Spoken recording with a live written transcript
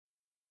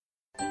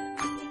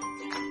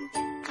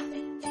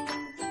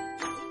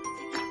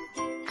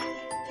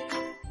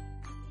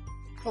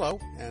Hello,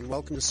 and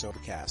welcome to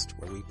Sobercast,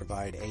 where we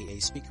provide AA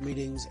speaker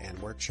meetings and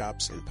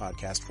workshops in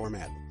podcast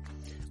format.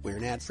 We're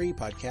an ad-free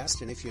podcast,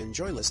 and if you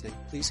enjoy listening,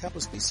 please help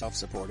us be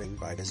self-supporting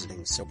by visiting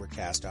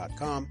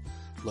Sobercast.com,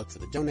 look for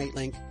the donate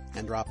link,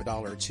 and drop $1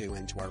 or $2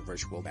 into our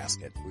virtual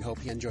basket. We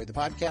hope you enjoy the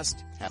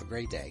podcast. Have a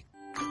great day.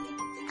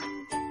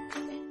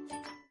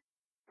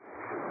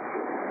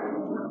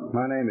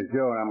 My name is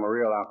Joe, and I'm a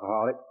real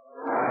alcoholic.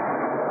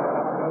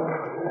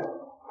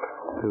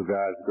 Through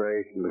God's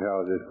grace, and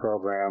because this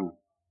program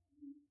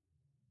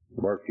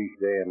works each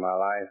day of my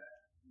life,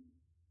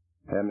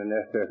 it hasn't been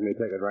necessary for me to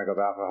take a drink of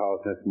alcohol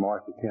since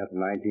March the 10th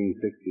of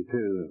 1962,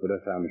 and for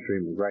this I'm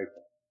extremely grateful.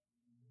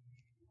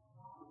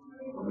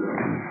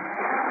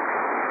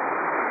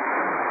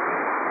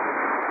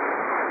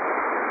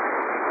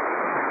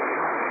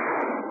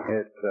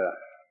 It's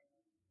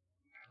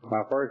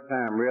my first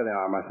time really,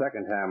 or my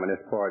second time in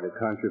this part of the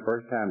country,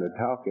 first time to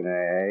talk in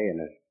AA,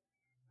 and as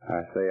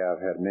I say,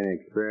 I've had many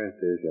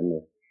experiences,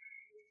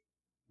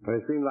 but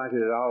it seems like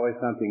there's always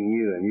something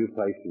new and new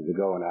places to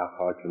go in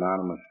Alcoholics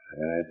Anonymous,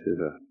 and it's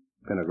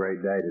been a great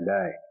day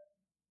today.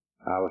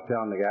 I was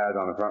telling the guys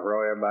on the front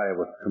row, everybody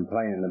was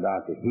complaining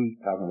about the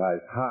heat, talking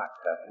about it's hot.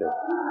 I said,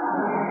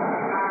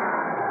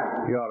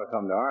 you ought to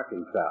come to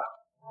Arkansas.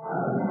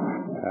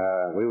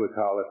 We would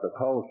call this a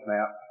cold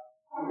snap.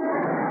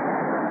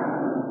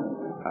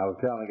 I was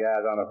telling the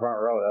guys on the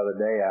front row the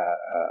other day,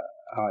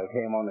 it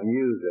came on the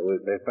news that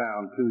they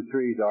found 2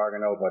 trees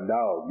arguing over a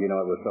dog. You know,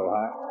 it was so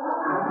hot.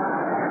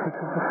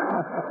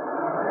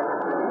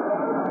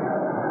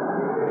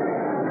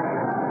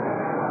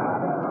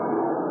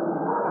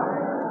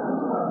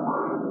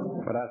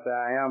 But I say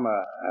I am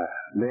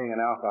being an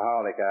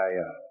alcoholic.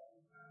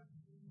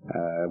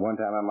 One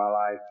time in my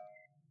life,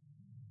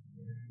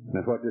 and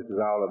that's what this is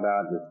all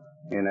about.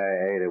 In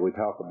AA, that we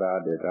talk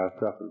about that I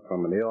suffered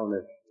from an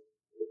illness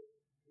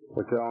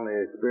which only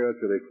a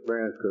spiritual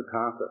experience could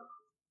conquer.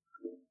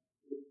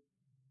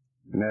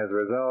 And as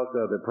a result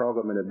of the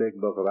program in the Big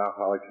Book of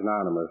Alcoholics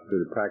Anonymous,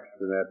 through the practice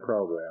of that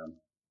program,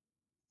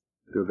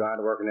 through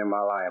God working in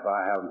my life,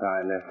 I haven't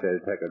found it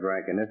necessary to take a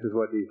drink. And this is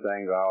what these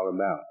things are all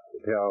about, to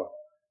tell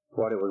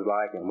what it was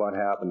like and what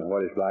happened and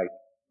what it's like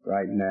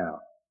right now.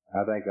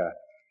 I think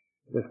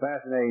it's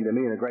fascinating to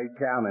me and a great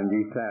challenge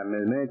each time.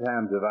 As many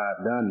times as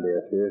I've done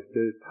this, is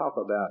to talk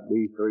about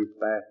these 3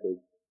 facets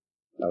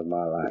of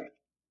my life.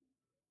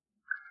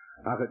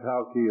 I could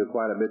talk to you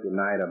quite a bit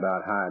tonight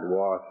about how it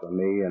was for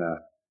me, and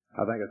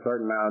I think a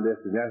certain amount of this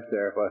is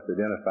necessary for us to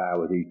identify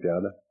with each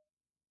other.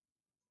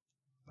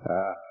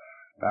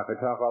 I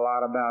could talk a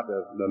lot about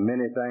the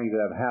many things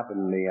that have happened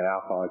to me in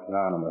Alcoholics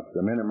Anonymous,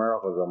 the many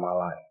miracles of my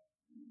life.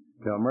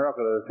 The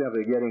miracle is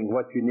simply getting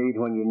what you need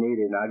when you need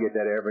it, and I get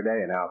that every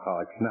day in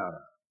Alcoholics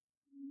Anonymous.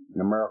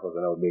 The miracles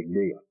are no big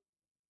deal.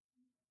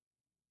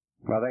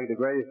 I think the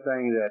greatest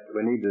thing that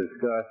we need to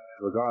discuss,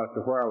 regardless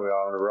of where we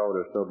are on the road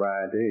of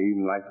sobriety,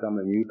 even like some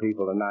of you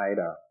people tonight,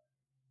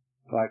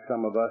 like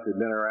some of us who've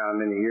been around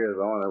many years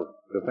on,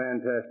 the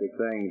fantastic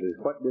things is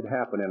what did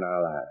happen in our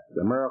lives.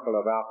 The miracle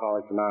of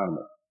Alcoholics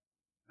Anonymous.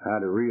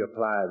 How to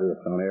reapply this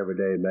on an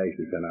everyday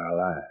basis in our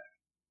lives.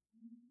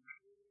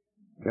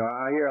 You know,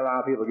 I hear a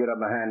lot of people get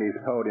up behind these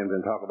podiums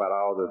and talk about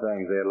all the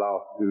things they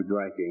lost through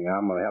drinking.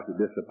 I'm going to have to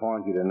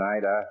disappoint you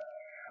tonight.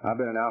 I've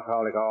been an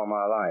alcoholic all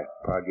my life,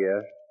 I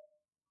guess.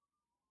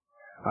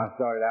 I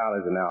started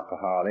out as an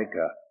alcoholic,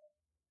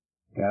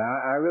 and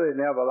I really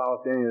never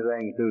lost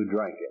anything through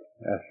drinking.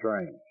 That's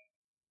strange.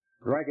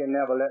 Drinking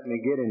never let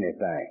me get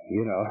anything,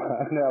 you know.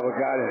 I never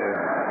got anything.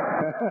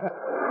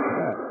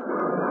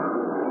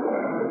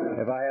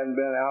 If I hadn't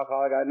been an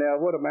alcoholic, I never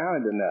would have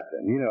amounted to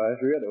nothing. You know, that's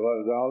really what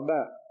it was all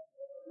about.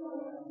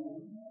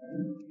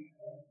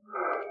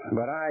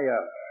 But I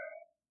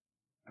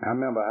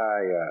remember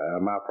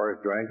how my first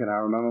drink, and I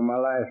remember my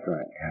last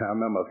drink. I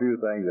remember a few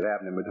things that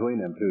happened in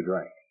between them 2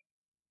 drinks.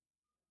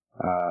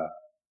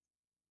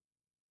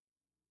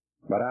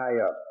 But I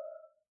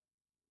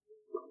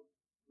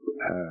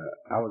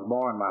was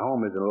born, my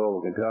home is in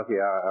Louisville, Kentucky.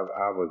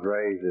 I was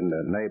raised in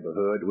the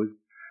neighborhood.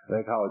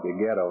 They call it the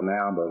ghetto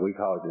now, but we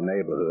call it the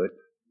neighborhood.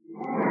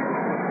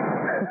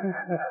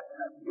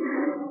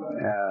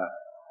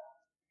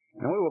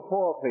 And we were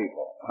poor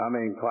people. I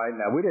mean, quite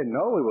now. We didn't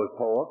know we was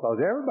poor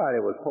because everybody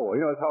was poor.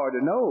 You know, it's hard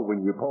to know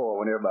when you're poor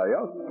when everybody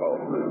else is poor.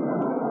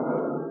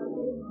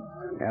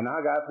 And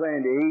I got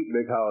plenty to eat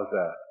because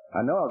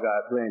I know I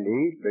got plenty to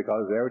eat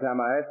because every time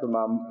I asked for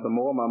some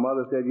more, my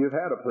mother said, you've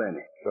had a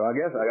plenty. So I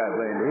guess I got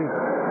plenty to eat.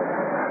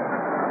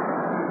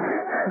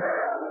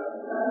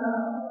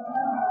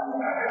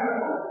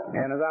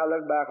 And as I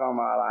look back on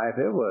my life,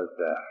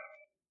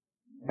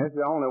 it's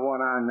the only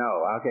one I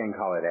know. I can't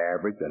call it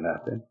average or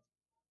nothing.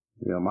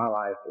 You know, my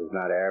life is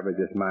not average,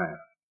 it's mine.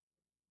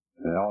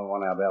 It's the only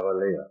one I've ever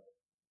lived.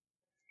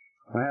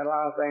 I had a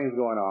lot of things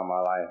going on in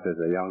my life as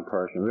a young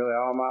person, really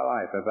all my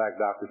life. In fact,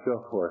 Dr.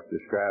 Silkworth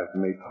describes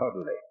me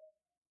cuddly,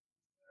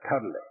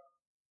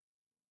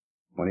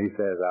 when he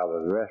says I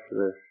was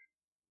restless,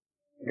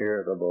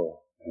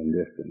 irritable, and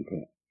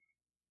discontent.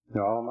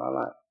 You know, all my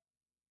life.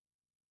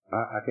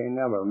 I can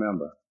never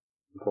remember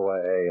before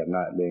AA of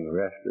not being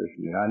restless.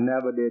 And I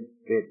never did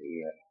fit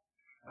in.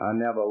 I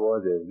never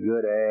was as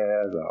good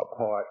as or a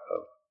part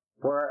of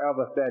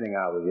wherever setting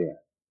I was in.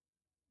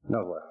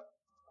 Nowhere.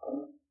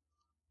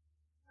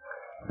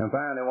 And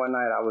finally one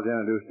night I was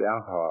introduced to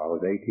alcohol. I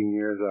was 18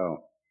 years old.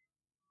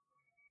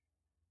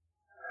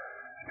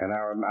 And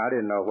I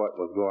didn't know what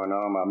was going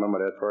on. I remember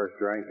that first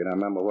drink, and I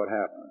remember what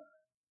happened.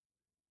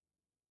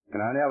 And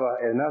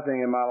there's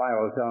nothing in my life,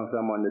 I was telling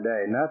someone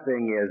today,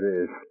 nothing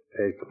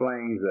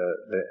explains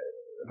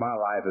my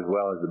life as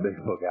well as the big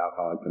book,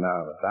 Alcoholics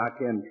Anonymous. I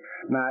can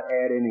not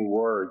add any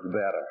words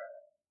better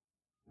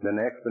than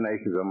the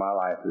explanations of my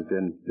life that's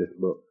in this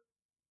book.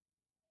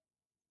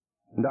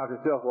 And Dr.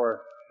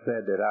 Silkworth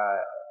said that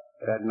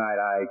that night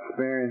I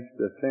experienced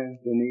the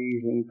sense and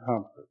ease and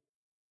comfort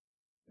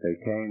that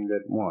came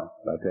at once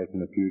by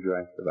taking a few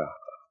drinks of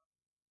alcohol.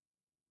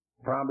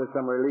 Probably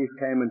some relief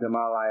came into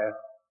my life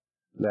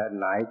that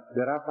night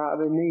that I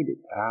probably needed.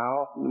 I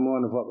often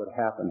wonder what would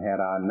happen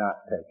had I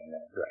not taken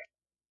that drink.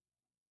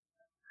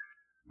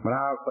 But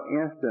I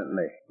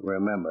instantly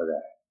remember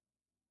that.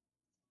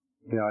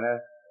 You know,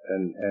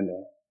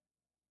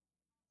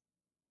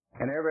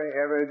 and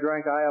every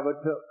drink I ever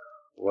took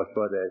was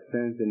for that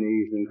sense and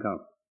ease and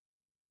comfort.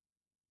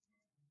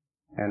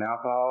 And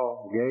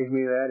alcohol gave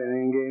me that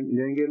and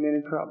didn't give me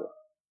any trouble.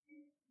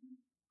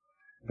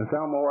 And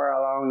somewhere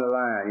along the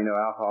line,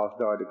 alcohol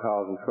started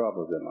causing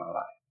troubles in my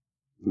life.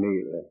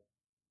 Immediately.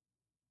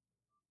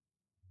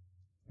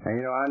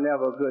 And I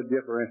never could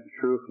differentiate the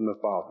truth from the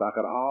false. I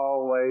could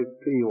always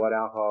see what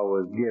alcohol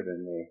was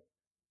giving me.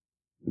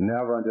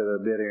 Never until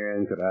the bitter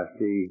end could I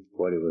see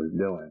what it was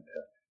doing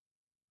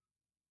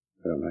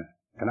to me.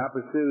 And I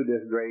pursued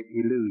this great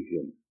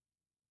illusion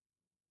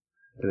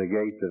to the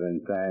gates of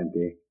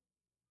insanity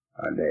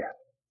or death.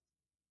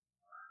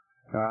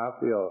 Now, I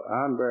feel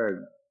I'm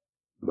very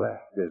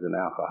blessed as an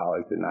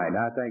alcoholic tonight.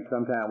 And I think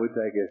sometimes we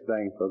take this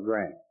thing for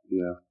granted,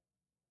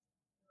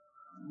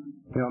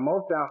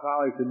 most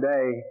alcoholics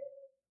today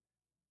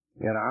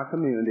in our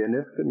community, in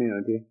this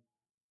community,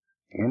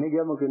 any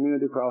given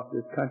community across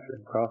this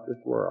country, across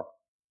this world,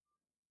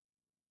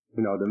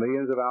 the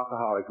millions of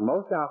alcoholics,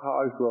 most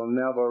alcoholics will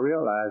never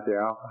realize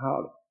they're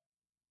alcoholics.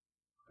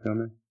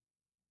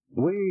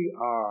 We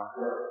are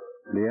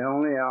the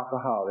only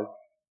alcoholics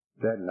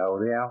that know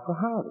the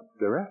alcoholics.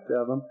 The rest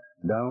of them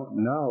don't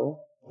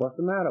know what's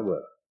the matter with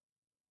them.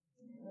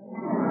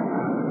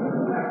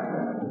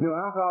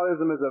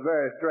 Alcoholism is a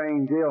very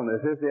strange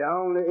illness. It's the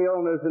only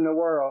illness in the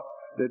world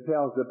that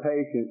tells the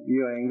patient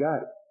you ain't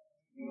got it.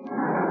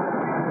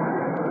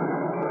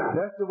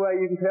 That's the way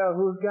you can tell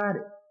who's got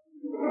it.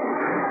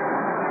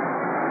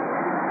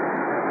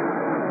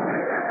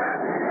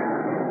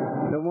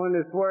 The one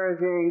that swears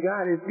he ain't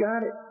got it's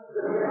got it.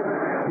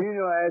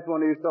 I asked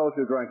one of these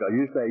social drinkers,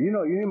 you say, you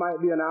might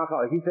be an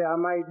alcoholic. He said, I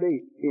might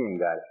be. He ain't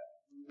got it.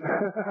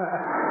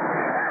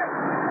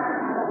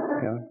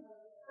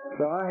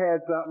 So I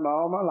had something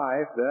all my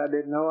life that I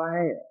didn't know I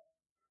had.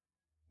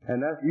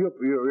 And you're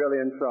really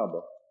in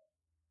trouble.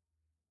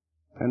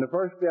 And the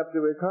first step to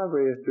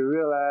recovery is to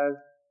realize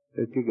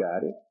that you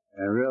got it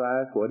and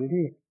realize what it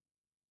is.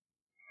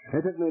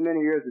 It took me many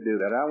years to do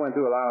that. I went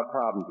through a lot of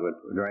problems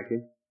with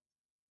drinking.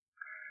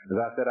 As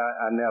I said,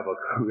 I never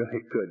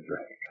really could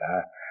drink.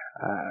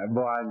 It's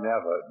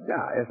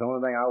the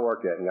only thing I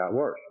worked at and got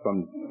worse.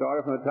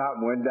 Started from the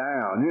top and went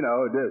down,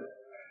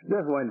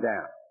 just went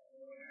down.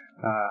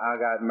 I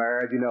got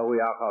married, we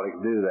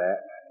alcoholics do that.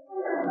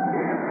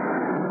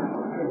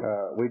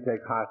 We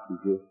take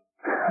hostages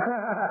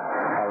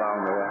along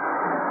the way.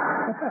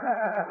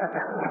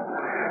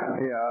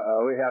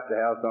 We have to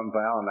have some for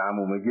Al-Anon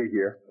when we get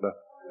here. So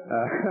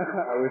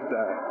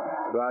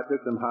I took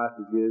some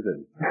hostages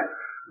and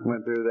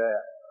went through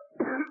that.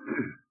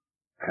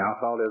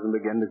 Alcoholism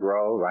began to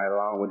grow right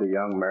along with the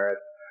young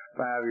marriage.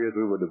 5 years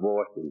we were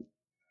divorced and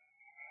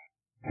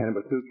there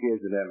were 2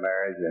 kids in that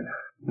marriage and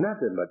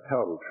nothing but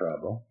total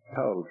trouble.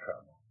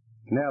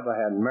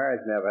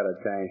 Marriage never had a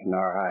change,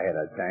 nor I had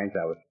a change.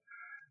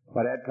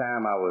 By that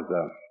time I was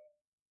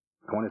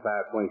 25,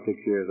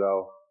 26 years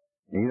old.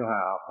 And you know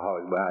how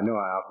I know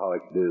how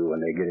alcoholics do when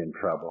they get in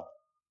trouble.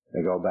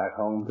 They go back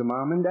home to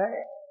mom and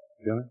dad.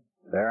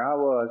 There I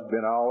was,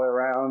 been all the way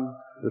around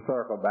the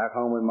circle, back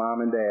home with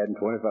mom and dad, and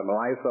my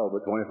life's over,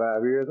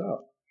 25 years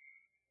old.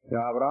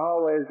 I would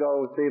always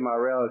go see my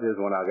relatives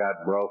when I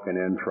got broke and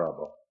in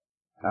trouble.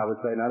 I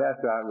would say, now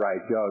that's not right,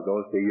 you ought to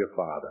go see your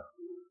father.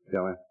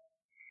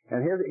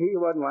 And he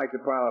wasn't like the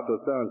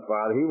prodigal son's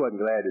father. He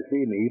wasn't glad to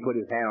see me. He put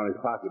his hand on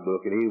his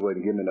pocketbook and he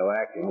wouldn't give me no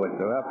action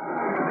whatsoever.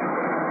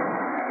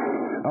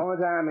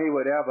 Only time he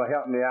would ever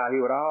help me out, he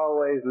would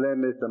always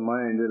lend me some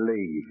money to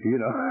leave,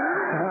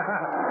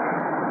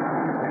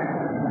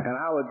 And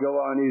I would go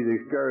on these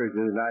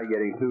excursions, not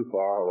getting too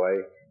far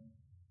away.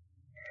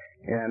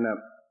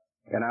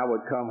 And I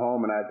would come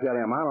home and I'd tell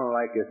him, I don't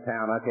like this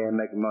town, I can't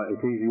make money.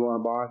 He says, you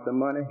want to borrow some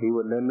money? He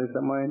would lend me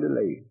some money to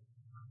leave.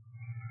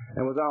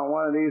 It was on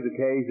one of these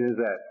occasions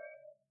that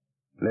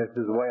this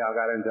is the way I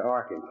got into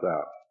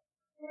Arkansas.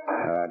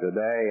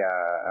 Today,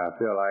 I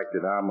feel like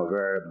that I'm a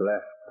very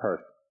blessed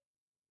person.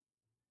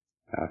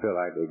 I feel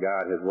like that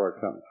God has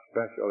worked something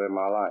special in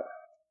my life.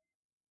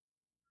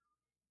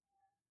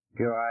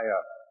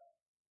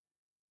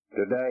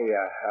 Today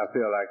I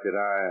feel like that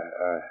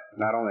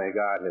not only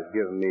God has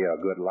given me a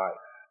good life,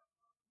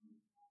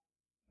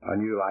 a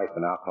new life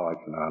in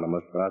Alcoholics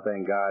Anonymous, but I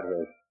think God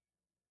has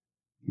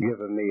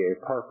given me a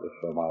purpose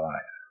for my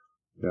life.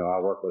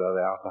 I work with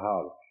other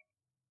alcoholics.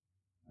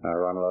 I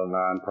run a little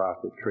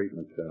non-profit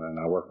treatment center, and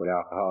I work with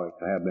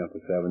alcoholics. I have been for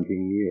 17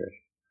 years.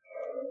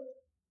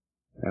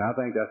 And I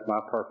think that's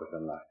my purpose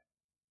in life.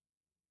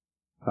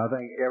 I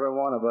think every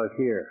one of us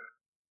here,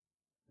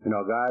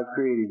 God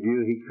created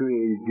you. He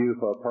created you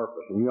for a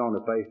purpose, and you're on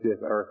the face of this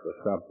earth for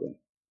something.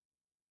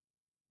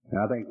 And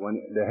I think when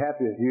the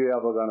happiest you're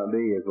ever going to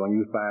be is when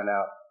you find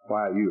out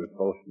why you were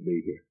supposed to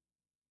be here.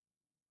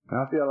 And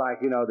I feel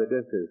like, that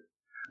this is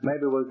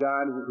maybe was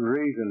God's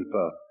reason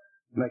for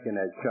making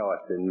that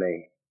choice in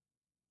me.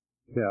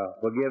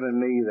 For giving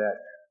me that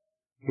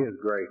His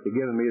grace, for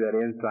giving me that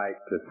insight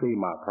to see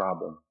my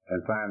problem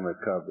and find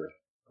recovery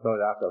so that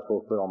I could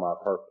fulfill my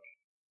purpose.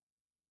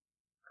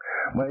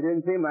 But it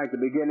didn't seem like the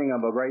beginning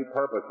of a great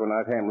purpose when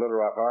I came to Little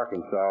Rock,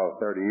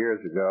 Arkansas 30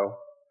 years ago.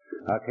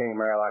 I came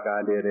there like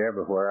I did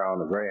everywhere on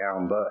the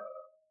Greyhound bus.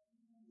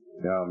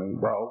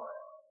 Broke.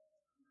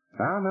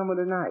 I remember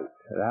the night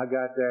that I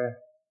got there.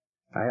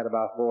 I had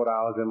about $4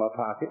 in my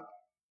pocket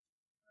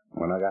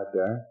when I got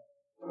there.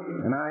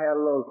 And I had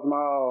a little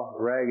small,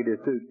 raggedy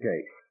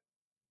suitcase.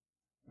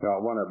 I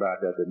wonder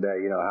about that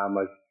today, how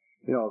much,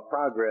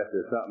 progress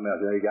is something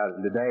else.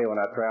 Today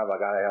when I travel, I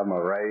gotta have my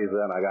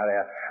razor and I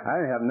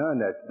didn't have none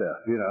of that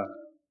stuff,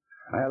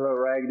 I had a little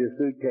raggedy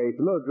suitcase,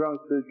 a little drunk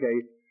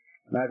suitcase.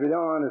 Now if you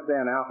don't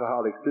understand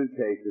alcoholic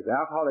suitcases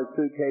have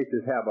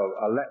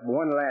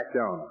one latch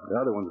on them, the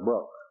other one's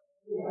broke.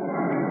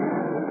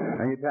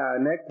 And you tie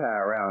a necktie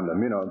around them,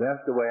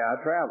 that's the way I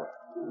travel.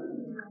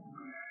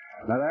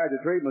 Now there at the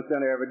treatment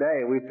center every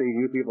day, we see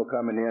new people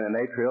coming in and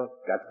they got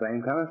the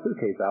same kind of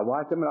suitcase. I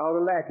watch them and all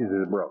the latches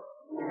is broke.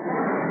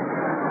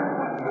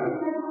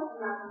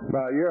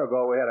 About a year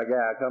ago, we had a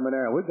guy come in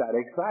there and we got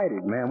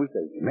excited, man. We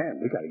said,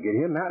 we got to get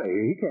him out of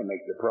here. He can't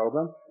make the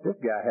program. This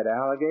guy had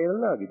alligator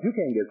luggage. You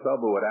can't get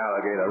sober with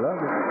alligator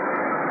luggage.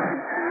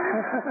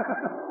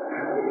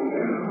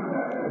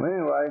 Well,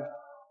 anyway,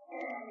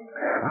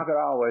 I could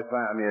always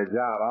find me a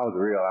job. I was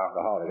a real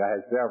alcoholic. I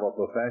had several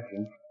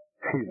professions.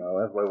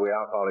 That's the way we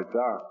alcoholics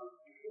are.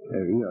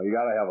 And, you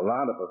got to have a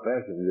lot of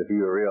professions if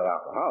you're a real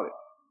alcoholic.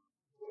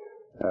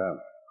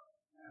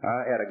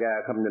 I had a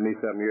guy come to me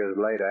some years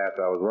later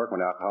after I was working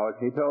with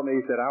alcoholics. He told me,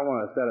 he said, I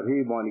want to set up,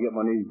 he wanted to get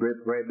one of these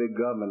great big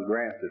government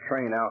grants to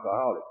train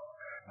alcoholics.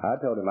 I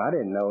told him I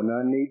didn't know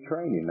none need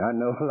training. I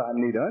know a lot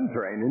need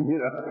untraining,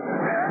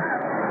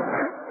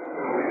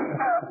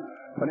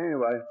 But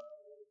anyway,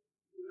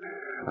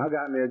 I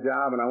got me a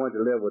job and I went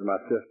to live with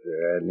my sister.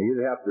 And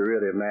you have to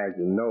really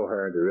know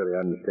her to really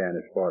understand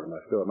this part of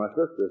my story. My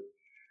sister,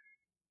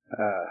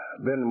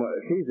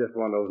 she's just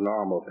one of those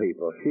normal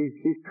people.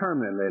 She's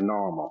permanently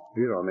normal.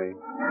 You know what I mean?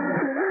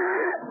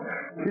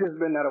 She's just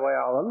been that way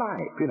all her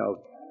life.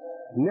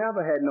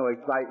 Never had no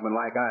excitement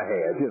like I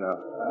had.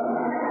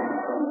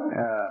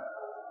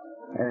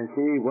 And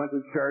she went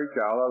to church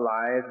all her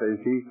life, and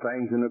she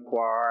sings in the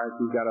choir. And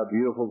she's got a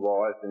beautiful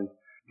voice, and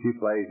she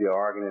plays the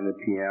organ and the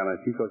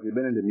piano. She's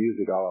been into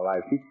music all her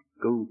life. She's a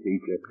school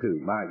teacher, too.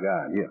 My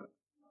God, yeah.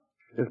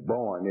 It's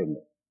boring, isn't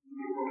it?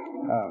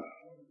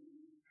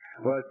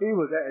 Well, she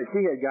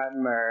had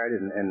gotten married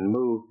and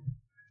moved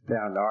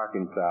down to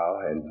Arkansas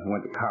and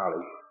went to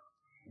college.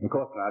 And of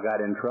course, when I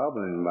got in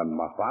trouble, and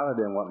my father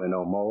didn't want me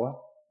no more,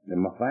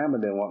 and my family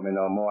didn't want me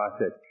no more, I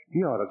said,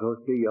 you ought to go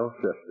see your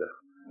sister.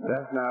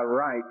 That's not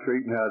right,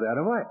 treating her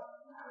that way.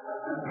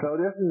 So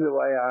this is the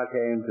way I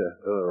came to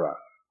Little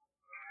Rock.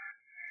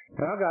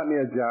 And I got me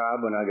a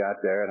job when I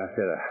got there, and I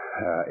said,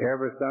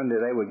 every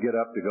Sunday they would get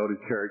up to go to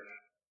church.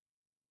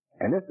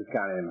 And this is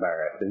kind of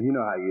embarrassing. You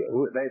know how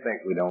they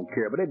think we don't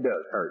care, but it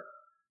does hurt.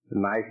 It's a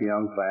nice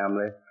young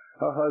family.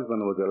 Her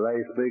husband was a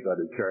lay speaker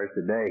of the church.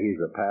 Today he's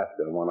a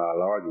pastor in one of our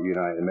larger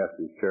United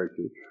Methodist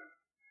churches.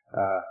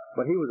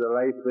 But he was a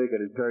lay speaker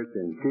of the church,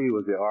 and she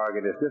was the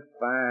organist. Just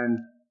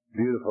fine,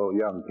 beautiful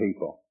young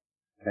people.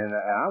 And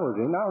I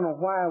don't know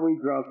why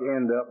we drunk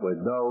end up with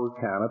those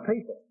kind of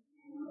people.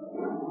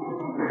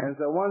 And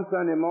so one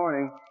Sunday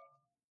morning,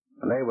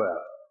 they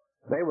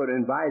would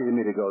invited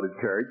me to go to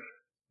church.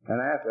 And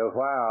after a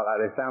while,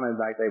 they sounded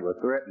like they were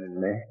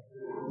threatening me.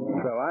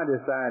 So I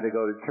decided to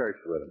go to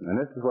church with them. And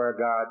this is where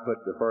God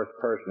put the first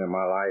person in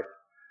my life,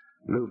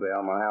 Lou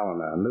Bell, my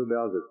al-anon. Lou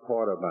Bell's is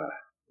part of my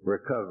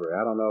recovery.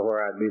 I don't know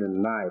where I'd be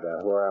tonight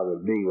or where I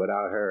would be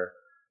without her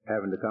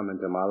having to come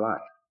into my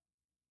life.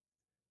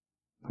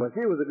 But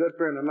she was a good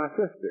friend of my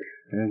sister.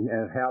 And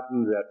it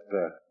happened that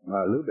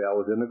Lou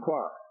Bell was in the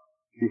choir.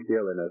 She's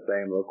still in the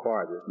same little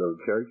choir, this little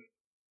church.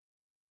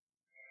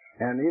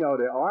 And,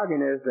 the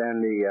organist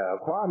and the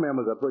choir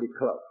members are pretty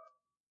close.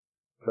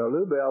 So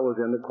Lou Bell was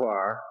in the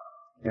choir,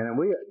 and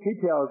she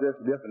tells us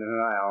different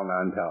than I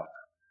al-anon talk.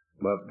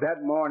 But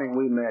that morning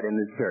we met in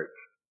the church.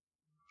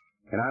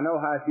 And I know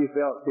how she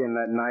felt seeing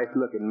that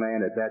nice-looking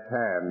man at that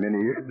time,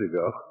 many years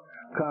ago,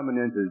 coming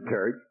into the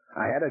church.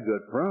 I had a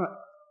good front.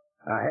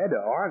 I had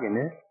the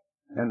organist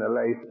and the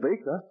lay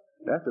speaker.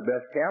 That's the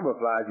best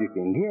camouflage you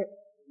can get.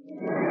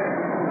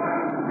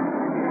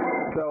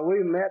 So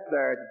we met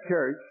there at the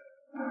church.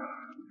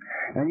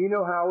 And you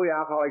know how we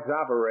alcoholics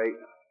operate.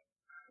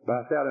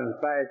 By starting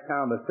fast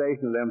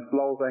conversations, them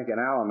slow-thinking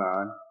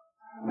al-anon.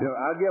 You know,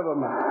 I'll give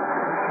them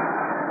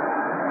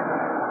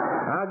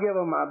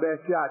my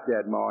best shot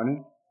that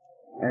morning.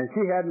 And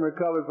she hadn't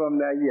recovered from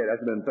that yet.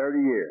 That's been 30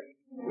 years.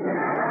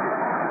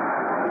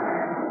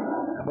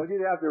 But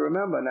you'd have to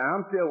remember now,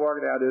 I'm still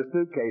working out this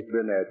suitcase,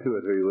 been there 2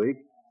 or 3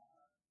 weeks.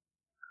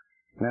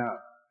 Now,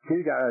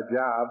 she got a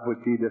job,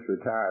 which she just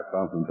retired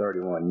from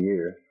 31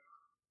 years.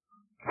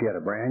 She had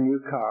a brand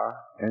new car,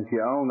 and she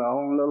owned her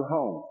own little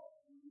home,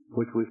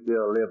 which we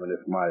still live in,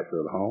 this modest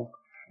little home.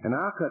 And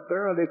I could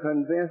thoroughly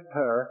convince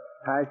her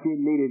how she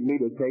needed me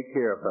to take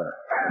care of her.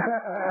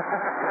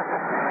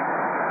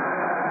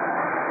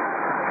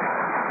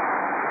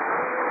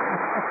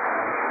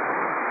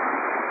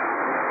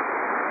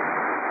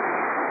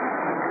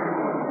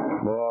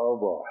 Boy, oh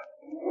boy.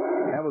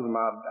 I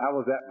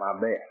was at my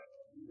best.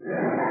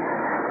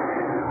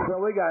 So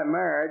we got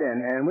married,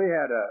 and we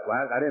had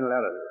I didn't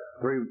let her,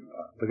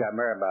 we got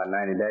married about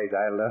 90 days.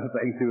 I hadn't let her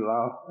think too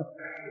long.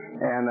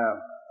 And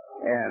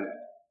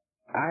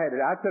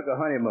I took a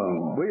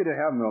honeymoon. We didn't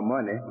have no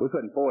money. We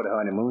couldn't afford a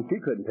honeymoon. She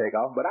couldn't take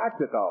off, but I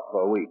took off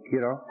for a week,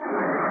 you know.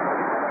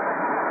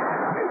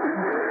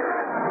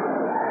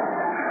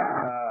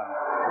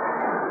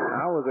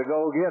 I was a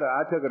go-getter.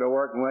 I took her to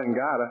work and went and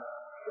got her.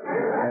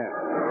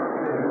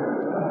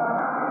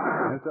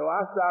 And so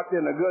I stocked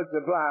in a good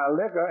supply of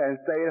liquor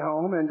and stayed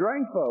home and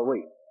drank for a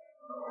week.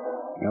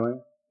 You know?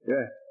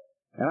 Yeah.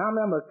 And I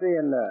remember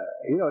seeing,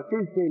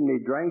 she'd seen me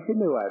drink. She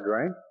knew I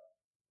drank.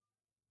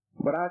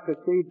 But I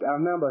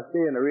remember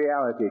seeing the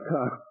reality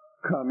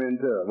come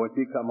into her when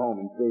she come home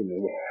and see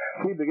me.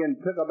 She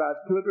took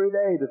about 2 or 3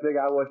 days to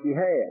figure out what she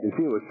had, and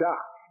she was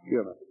shocked,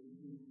 you know.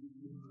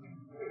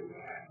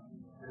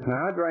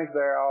 Now, I drank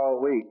there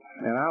all week,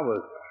 and I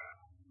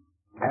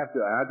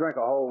drank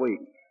a whole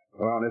week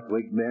around this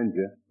week binge,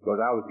 because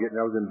I was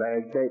in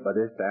bad shape by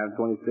this time,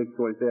 26,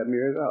 27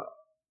 years old.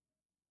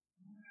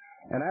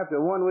 And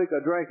after 1 week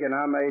of drinking,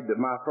 I made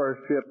my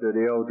first trip to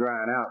the old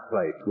drying out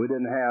place. We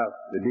didn't have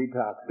the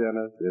detox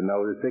centers in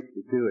those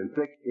 62 and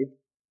 60.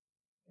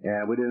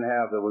 And we didn't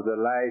have, it was the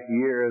last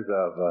years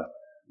of,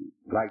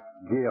 like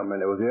Jim, and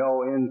it was the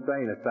old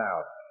insane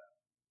asylum.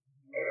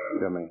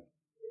 I mean,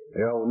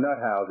 the old nut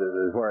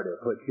houses is where they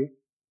put you.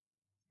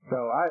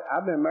 So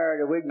I've been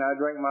married a week, and I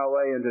drank my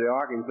way into the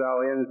Arkansas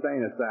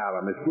insane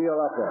asylum. It's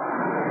still up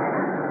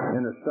there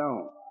in the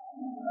stone.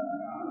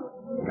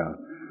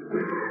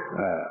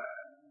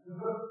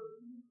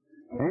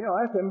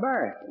 That's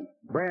embarrassing.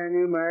 Brand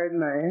new married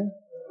man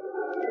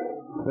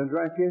been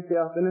drunk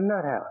himself in the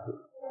nut house.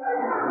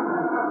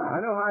 I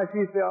know how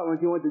she felt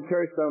when she went to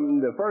church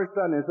the first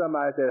Sunday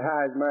somebody said,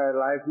 "How's married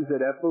life?" She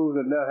said, "That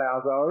fool's in the nut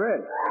house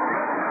already."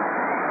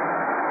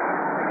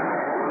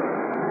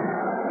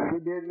 She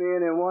did me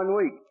in 1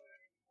 week.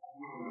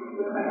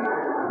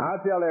 I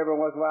tell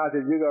everyone once in a while, I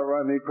said, "You're going to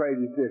run me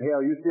crazy." She said,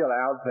 "Hell, you still an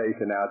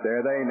outpatient out there.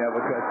 They ain't never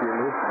touch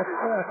you."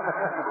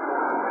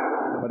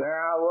 But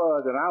there I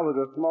was, and I was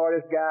the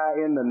smartest guy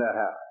in the nut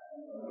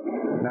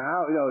house.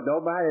 Now,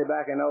 nobody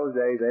back in those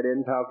days, they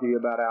didn't talk to you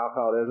about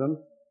alcoholism.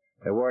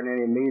 There weren't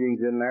any meetings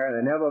in there.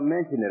 They never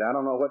mentioned it. I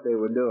don't know what they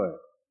were doing.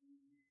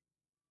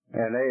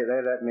 And they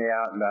let me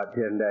out in about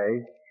 10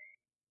 days.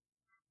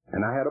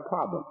 And I had a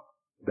problem.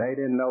 They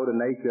didn't know the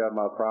nature of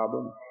my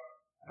problem.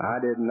 I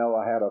didn't know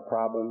I had a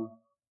problem.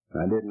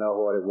 I didn't know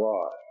what it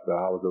was. So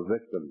I was a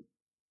victim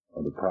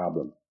of the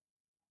problem.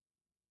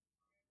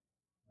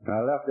 I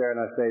left there and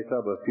I stayed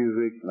sober a few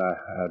weeks, and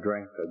I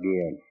drank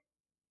again.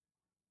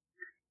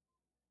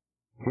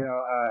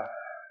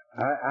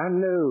 I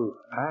knew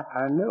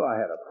I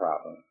had a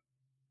problem.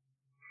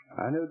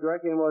 I knew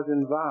drinking was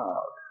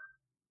involved.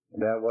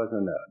 That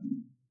wasn't it.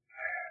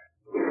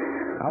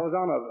 I was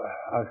on a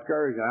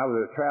excursion. I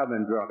was a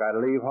traveling drunk.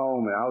 I'd leave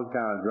home, and I was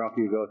kind of drunk.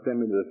 You'd go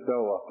send me to the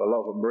store for a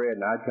loaf of bread,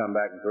 and I'd come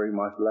back 3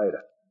 months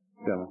later.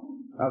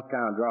 I was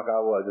kind of drunk. I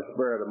was. The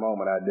spur of the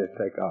moment, I'd just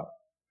take off.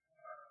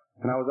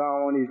 And I was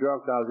on one of these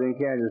drunks. I was in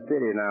Kansas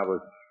City, and I was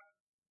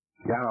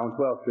down on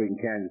 12th Street in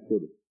Kansas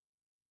City.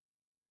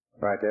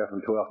 Right there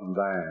from 12th and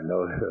Vine.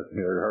 Those who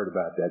heard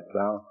about that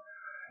song.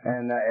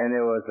 And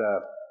it was,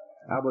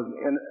 I was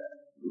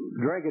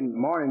drinking,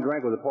 morning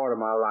drink was a part of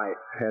my life.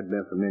 Had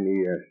been for many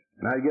years.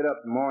 And I'd get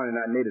up in the morning,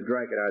 and I'd need a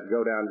drink, and I'd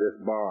go down to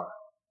this bar.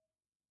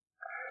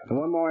 And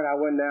one morning I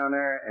went down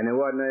there, and there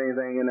wasn't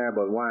anything in there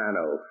but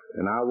winos.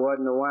 And I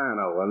wasn't a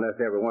wino, unless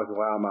every once in a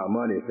while my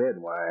money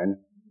said wine.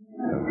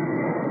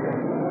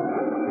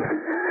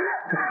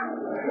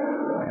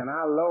 And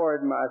I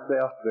lowered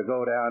myself to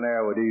go down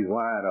there with these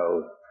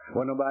winos.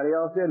 Wasn't nobody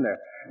else in there.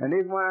 And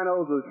these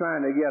winos was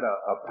trying to get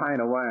a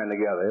pint of wine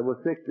together. It was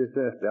 60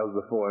 cents. That was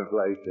before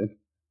inflation.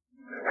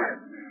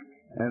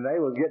 And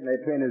they was getting their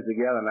pennies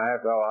together, and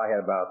after all, I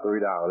had about $3.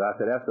 I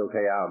said, that's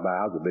okay, I'll buy.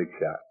 I was a big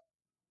shot.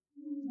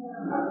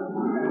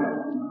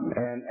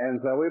 And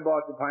so we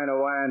bought the pint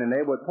of wine, and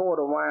they would pour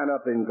the wine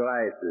up in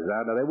glasses.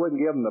 Now, they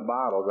wouldn't give them the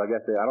bottles. I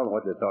guess I don't know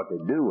what they thought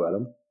they'd do with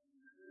them.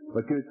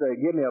 But you'd say,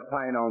 give me a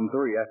pint on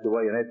 3. That's the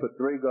way. And they'd put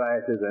 3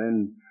 glasses, and then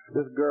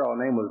this girl,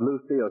 her name was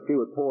Lucille, she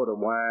would pour the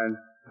wine,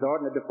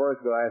 starting at the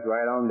first glass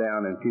right on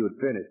down, and she would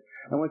finish.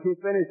 And when she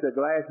finished, the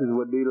glasses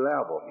would be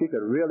level. She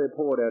could really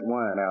pour that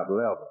wine out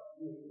level.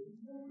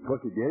 Of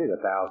course, she did it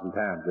 1,000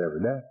 times every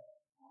day.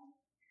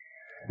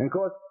 And of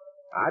course,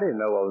 I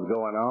didn't know what was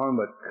going on,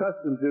 but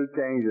customs do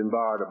change in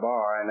bar to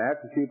bar. And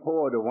after she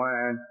poured the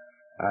wine,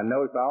 I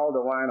noticed all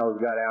the winos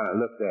got down and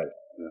looked at it,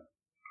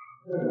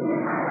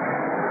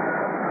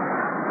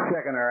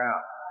 checking her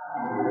out.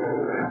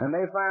 And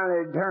they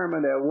finally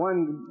determined that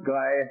one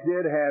glass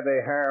did have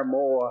a hair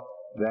more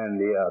than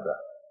the other.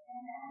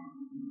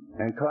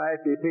 And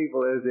classy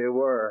people as they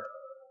were,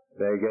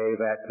 they gave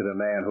that to the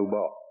man who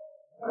bought.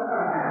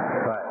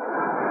 Right.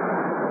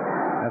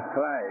 That's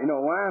class. You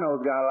know,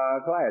 winos got a lot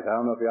of class. I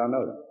don't know if y'all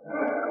know that.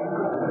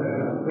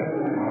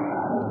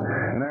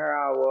 And there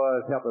I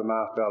was helping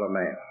my fellow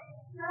man.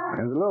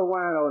 There's a little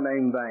wino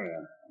named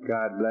Van.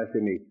 God bless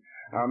him.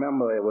 I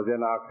remember it was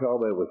in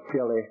October. It was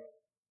chilly.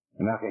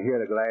 And I could hear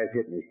the glass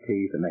hitting his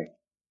teeth and the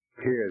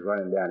tears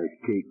running down his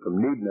cheek from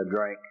needing a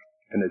drink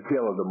in the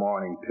chill of the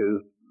morning,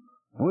 too.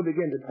 And we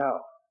began to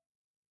talk.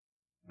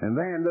 And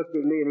Van looked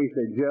at me and he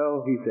said,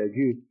 Joe, he said,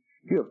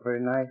 you're a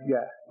pretty nice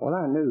guy. Well,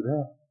 I knew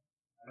that.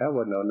 That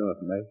wasn't no new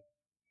information.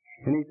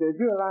 And he said,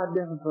 you're a lot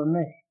different from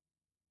me.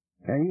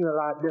 And you're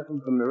a lot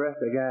different from the rest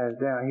of the guys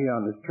down here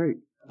on the street.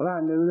 Well, I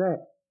knew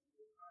that.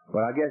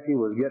 But I guess he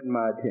was getting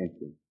my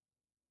attention.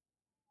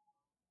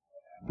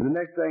 The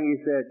next thing he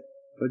said,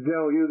 but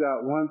Joe, you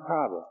got one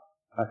problem.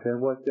 I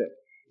said, what's that?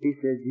 He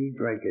said, you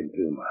drinking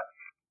too much.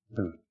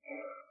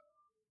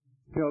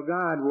 You know,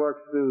 God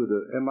works through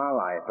in my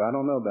life, I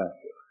don't know about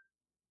you,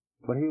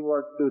 but he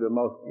works through the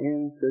most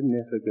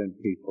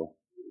insignificant people.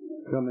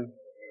 You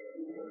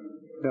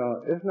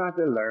know, it's not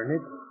the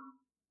learned.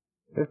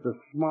 It's the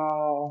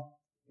small,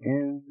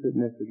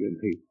 insignificant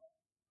people.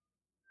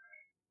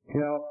 You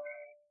know,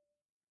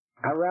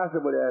 I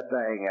wrestled with that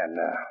thing, and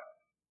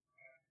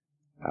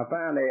I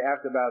finally,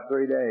 after about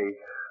 3 days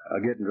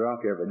of getting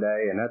drunk every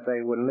day, and that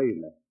thing wouldn't leave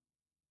me.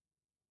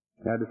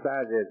 I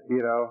decided,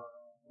 you know,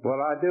 well,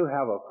 I do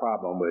have a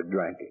problem with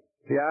drinking.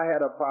 See, I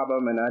had a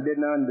problem, and I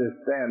didn't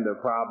understand the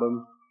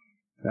problem.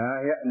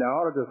 In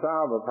order to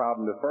solve a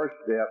problem, the first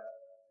step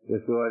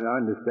is to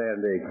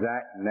understand the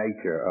exact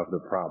nature of the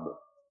problem.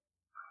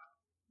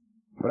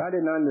 But I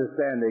didn't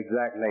understand the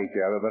exact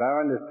nature of it, but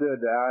I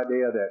understood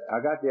I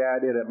got the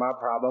idea that my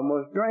problem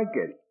was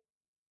drinking.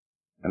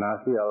 And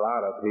I see a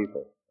lot of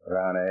people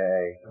around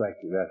AA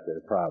thinking that's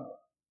their problem.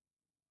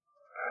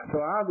 So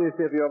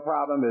obviously, if your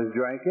problem is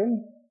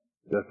drinking,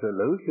 the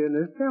solution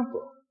is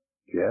simple.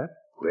 Just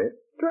quit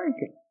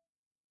drinking.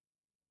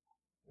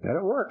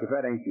 That'll work if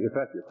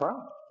that's your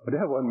problem. But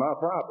that wasn't my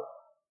problem.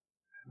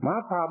 My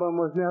problem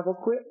was never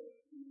quit.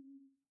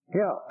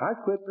 Hell, I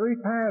quit 3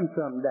 times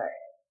someday.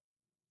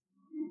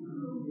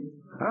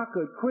 I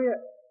could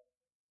quit.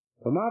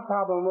 But my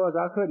problem was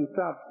I couldn't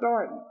stop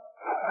starting.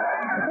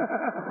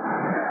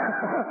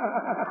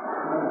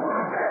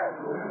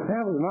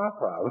 That was my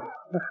problem.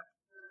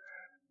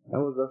 That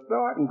was a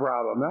starting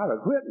problem, not a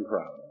quitting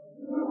problem.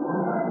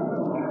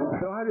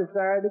 So I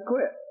decided to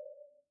quit.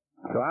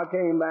 So I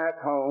came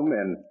back home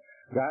and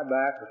got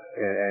back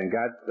and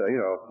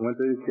went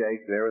through the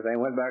shakes and everything,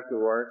 went back to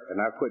work,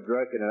 and I quit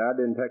drinking, and I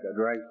didn't take a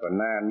drink for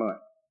 9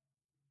 months.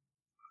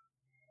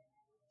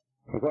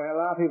 Well, a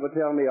lot of people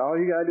tell me, all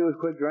you got to do is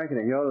quit drinking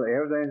and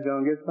everything's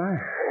going to get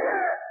fine.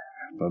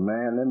 But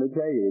man, let me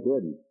tell you, it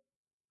didn't.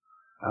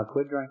 I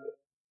quit drinking.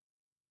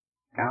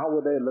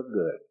 Outwardly, it looked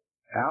good.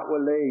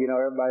 Outwardly,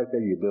 everybody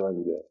said you're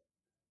doing good.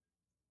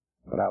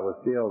 But I was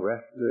still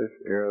restless,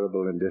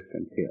 irritable, and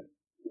discontent.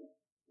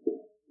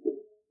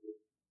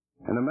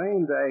 And the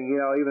main thing,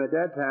 even at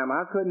that time,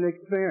 I couldn't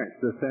experience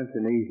the sense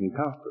of ease and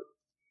comfort.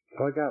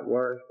 So it got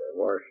worse and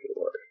worse and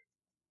worse.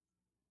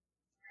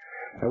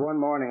 And one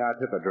morning I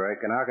took a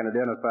drink, and I can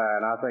identify,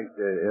 and I think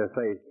if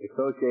they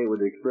associate with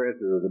the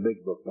experiences of the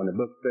big book, when the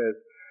book says,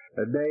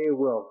 the day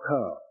will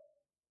come.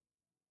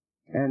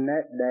 And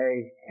that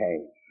day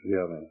came,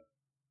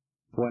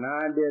 when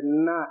I did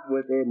not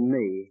within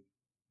me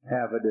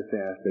have a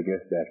defense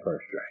against that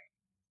first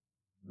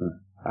drink.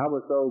 I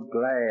was so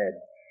glad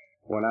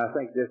when I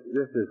think this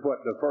is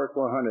what the first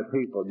 100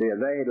 people did.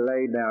 They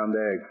laid down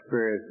their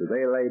experiences.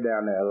 They laid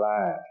down their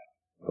lives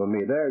for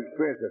me. Their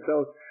experiences,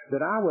 so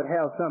that I would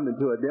have something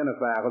to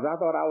identify, because I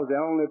thought I was the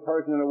only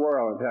person in the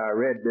world until I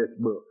read this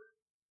book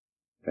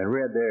and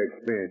read their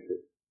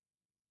experiences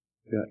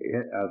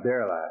of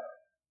their lives.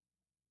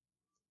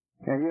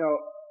 And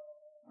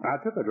I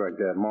took a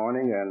drink that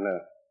morning, and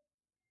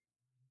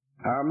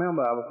I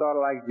remember I was sort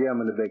of like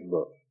Jim in the big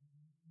book.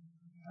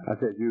 I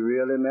said, "You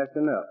really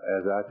messing up,"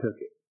 as I took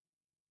it.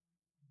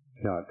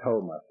 I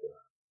told myself.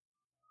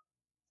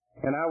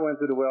 And I went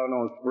through the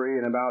well-known spree,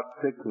 and about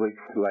 6 weeks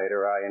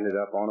later, I ended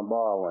up on a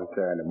bar one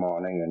Saturday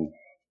morning, and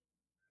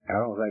I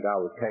don't think I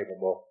was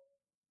capable.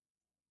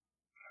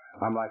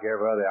 I'm like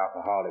every other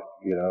alcoholic,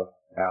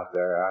 out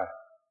there.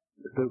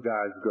 Through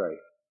God's grace.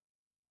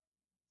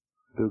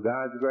 Through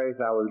God's grace,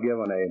 I was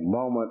given a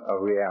moment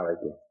of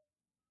reality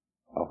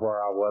of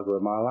where I was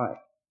with my life.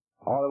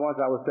 All at once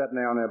I was sitting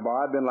there on that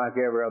bar. I'd been like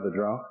every other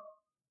drunk.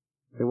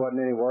 It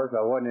wasn't any worse.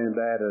 I wasn't any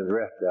bad as the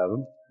rest of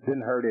them.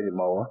 Didn't hurt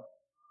anymore.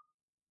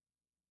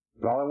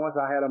 But all at once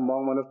I had a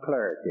moment of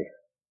clarity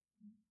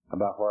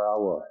about where I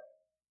was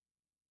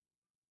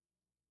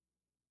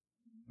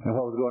and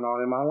what was going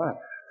on in my life.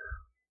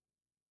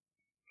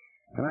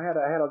 And I had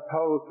a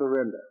total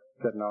surrender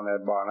sitting on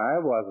that bar. Now,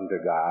 it wasn't to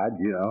God,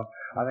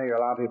 I think a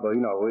lot of people,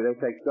 they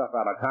take stuff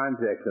out of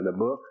context in the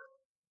book.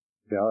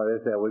 They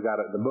say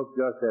the book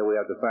just said we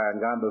have to find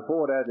God.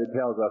 Before that, it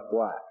tells us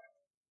why.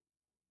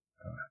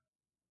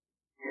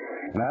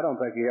 And I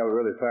don't think you ever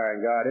really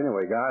find God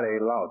anyway. God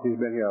ain't lost. He's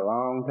been here a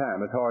long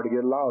time. It's hard to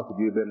get lost if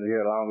you've been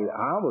here long.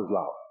 I was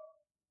lost.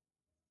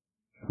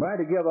 But I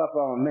had to give up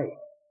on me.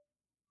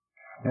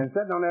 And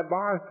sitting on that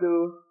bar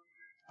stool,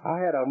 I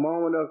had a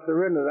moment of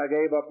surrender. I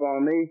gave up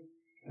on me.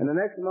 And the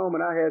next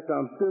moment, I had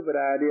some stupid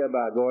idea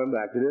about going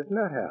back to this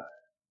nut house.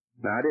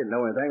 Now, I didn't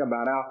know anything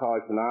about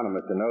Alcoholics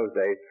Anonymous in those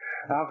days.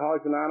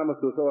 Alcoholics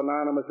Anonymous was so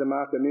anonymous in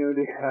my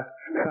community,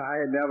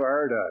 I had never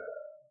heard of it.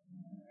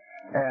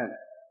 And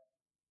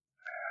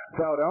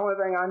so the only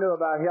thing I knew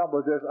about help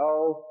was this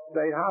old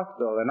state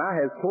hospital. And I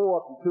had swore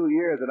up to 2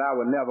 years that I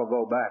would never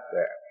go back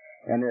there.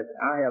 And if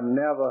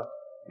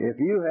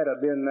you had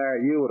been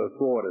there, you would have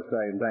swore the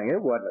same thing.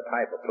 It wasn't the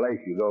type of place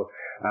you go.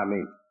 I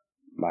mean,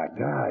 my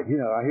God,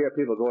 I hear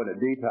people going to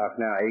detox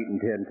now 8 and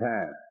 10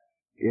 times.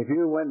 If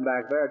you went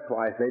back there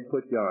twice, they'd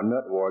put you on a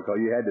nut ward because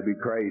you had to be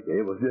crazy.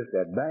 It was just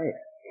that bad.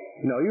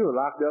 You were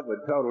locked up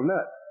with total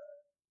nuts.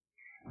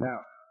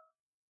 Now,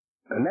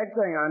 the next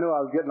thing I knew,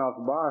 I was getting off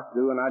the bar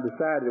stool, and I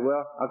decided,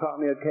 I caught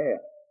me a cab.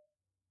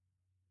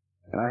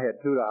 And I had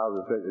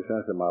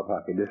 $2.50 in my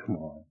pocket this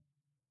morning.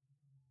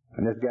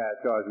 And this guy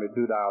charged me $2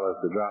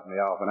 to drop me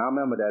off. And I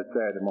remember that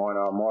Saturday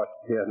morning on March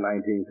 10th,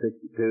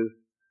 1962,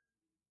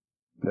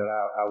 that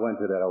I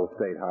went to that old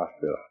state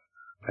hospital.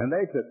 And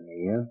they took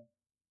me in.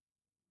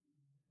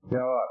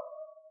 There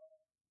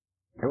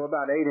were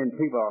about 8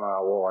 people on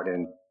our ward,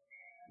 and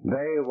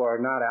they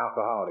were not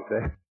alcoholics.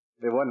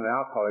 They wasn't an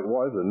alcoholic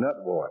ward. It was a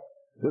nut ward.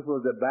 This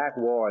was the back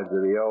wards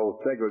of the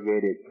old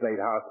segregated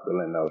state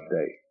hospital in those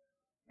days.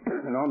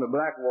 And on the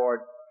black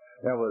ward,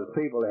 there was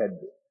guys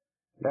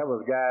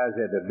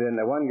that had been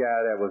there. One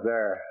guy that was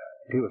there,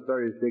 he was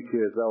 36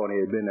 years old, and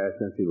he had been there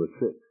since he was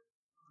 6.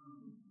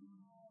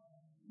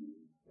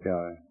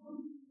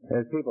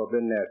 There's people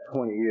been there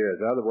 20 years.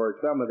 In other words,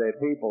 some of their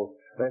people,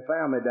 their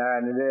family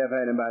died, and they didn't have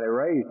anybody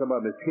raised. Some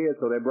of them as kids,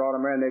 so they brought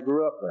them around, and they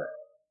grew up there.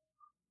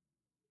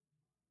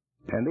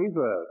 And these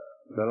were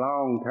the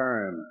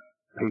long-term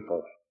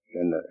people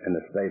in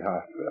the state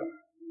hospital.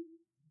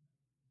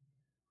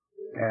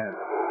 And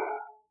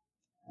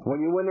when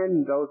you went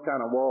in those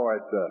kind of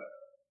wards,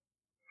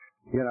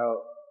 didn't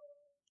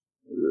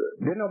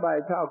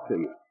nobody talk to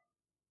you.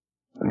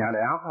 Now, the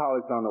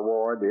alcoholics on the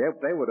ward,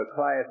 they were the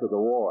class of the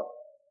ward.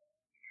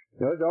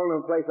 It was the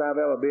only place I've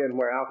ever been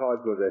where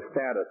alcoholics was a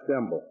status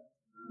symbol.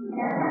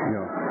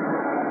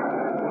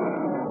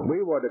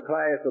 We were the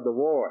class of the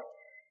ward.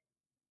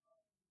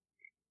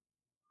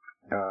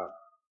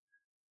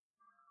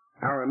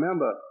 I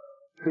remember,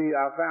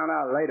 I found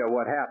out later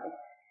what happened.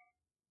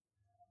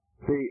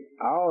 See,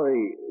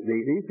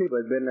 these people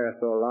had been there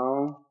so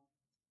long.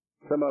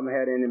 Some of them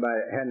hadn't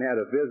had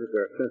a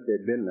visitor since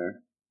they'd been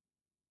there.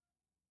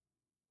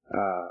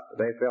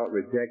 They felt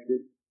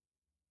rejected.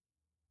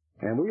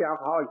 And we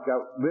alcoholics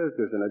got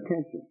visitors and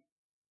attention.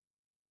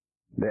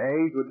 The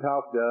aides would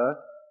talk to us.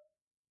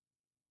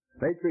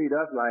 They treat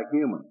us like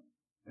humans.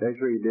 They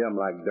treat them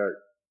like dirt.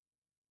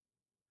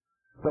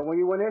 So when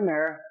you went in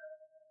there,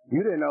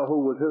 you didn't know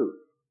who was who.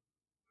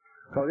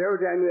 Because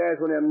every time you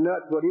asked one of them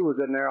nuts what he was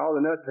in there, all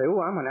the nuts say,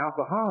 I'm an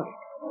alcoholic.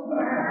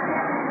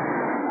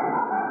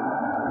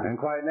 And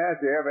quite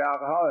naturally, every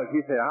alcoholic,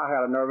 he said, I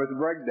had a nervous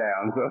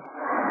breakdown.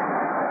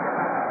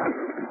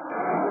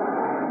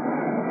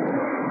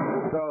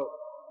 So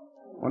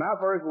when I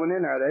first went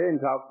in there, they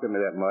didn't talk to me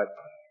that much.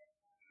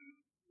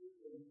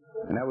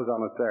 And that was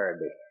on a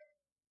Saturday.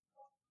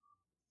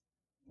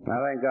 And I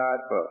thank God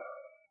for,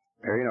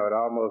 it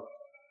almost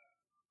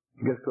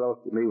gets close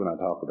to me when I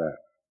talk about it.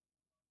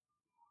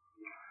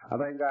 I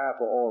thank God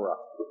for Aura.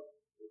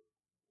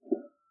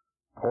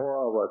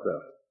 Aura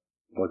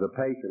was a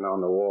patient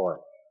on the ward.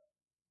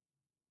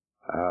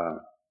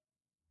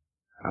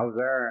 I was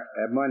there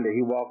at Monday.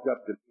 He walked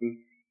up to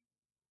me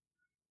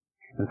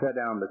and sat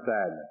down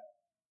beside me.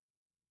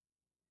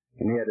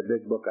 And he had a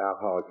big book of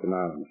Alcoholics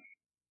Anonymous.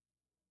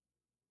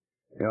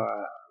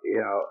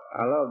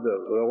 I love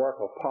the work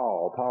of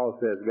Paul. Paul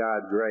says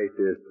God's grace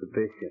is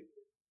sufficient.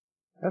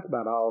 That's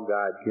about all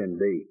God can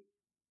be.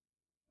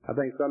 I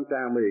think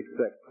sometimes we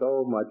expect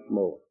so much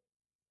more.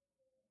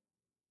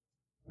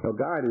 So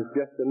God is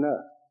just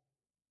enough.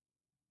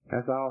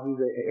 That's all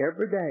he's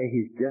every day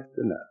he's just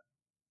enough.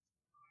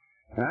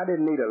 And I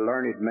didn't need a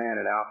learned man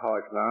in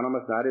Alcoholics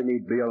Anonymous, and I didn't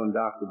need Bill and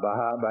Dr.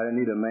 Bahab. I didn't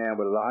need a man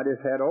with a lot. I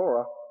just had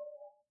Ora.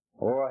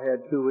 Ora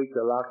had 2 weeks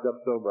of locked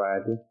up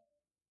sobriety.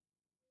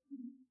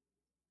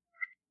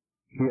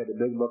 He had the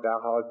big book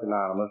Alcoholics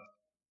Anonymous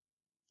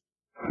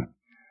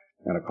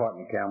and a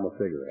carton of Camel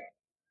cigarettes.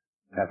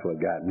 That's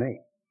what got me.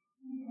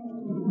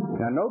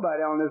 Now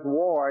nobody on this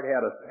ward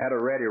had a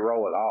ready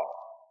roll at all.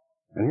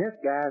 And this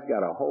guy's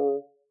got a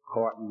whole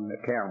carton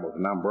of Camels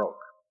and I'm broke.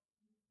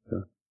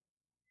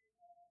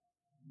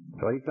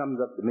 So he comes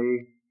up to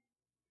me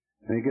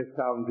and he gets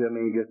talking to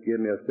me and just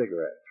gives me a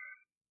cigarette.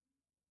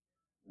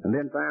 And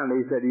then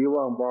finally he said, "You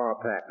won't borrow a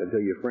pack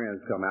until your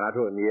friends come out." I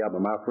told him, "Yeah, but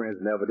my friends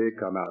never did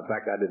come out. In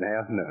fact, I didn't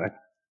have none."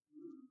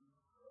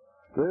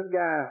 So this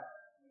guy,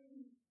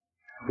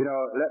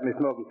 let me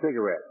smoke a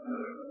cigarette.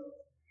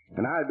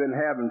 And I had been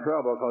having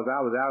trouble because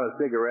I was out of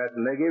cigarettes,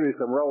 and they gave me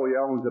some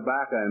roll-your-own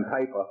tobacco and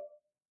paper.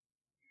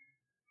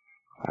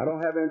 I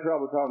don't have any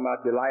trouble talking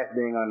about your life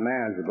being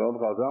unmanageable,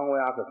 because the only way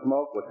I could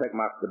smoke was take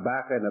my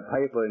tobacco and the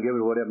paper and give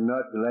it with them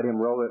nuts and let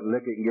him roll it and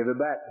lick it and give it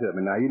back to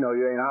me. Now, you know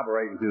you ain't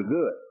operating too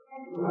good.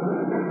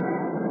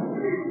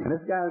 And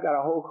this guy's got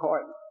a whole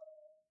carton.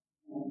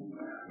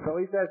 So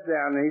he sits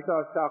down and he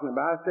starts talking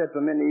about, I said for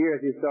many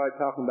years he started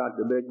talking about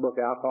the big book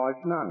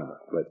Alcoholics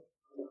Anonymous, but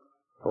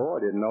I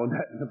didn't know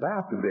nothing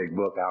about the big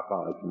book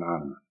Alcoholics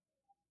Anonymous.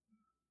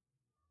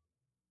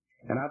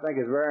 And I think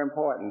it's very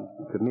important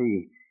to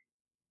me,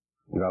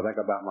 when I think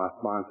about my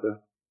sponsor,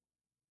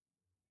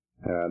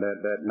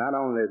 that not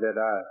only that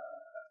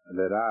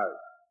I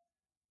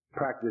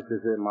practice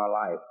this in my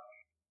life,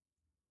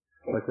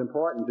 but it's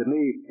important to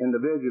me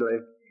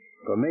individually,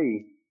 for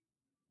me,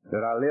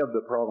 that I live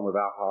the program of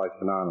Alcoholics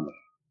Anonymous.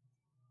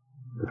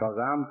 Because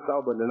I'm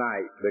sober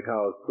tonight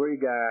because 3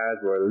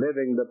 guys were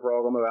living the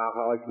program of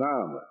Alcoholics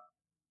Anonymous.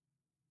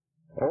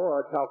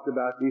 Or talked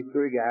about these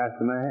 3 guys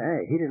to me.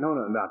 Hey, he didn't know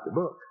nothing about the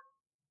book.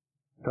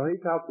 So he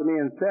talked to me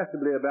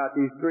incessantly about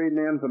these 3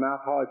 men from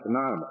Alcoholics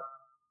Anonymous.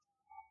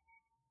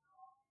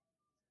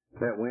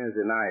 That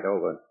Wednesday night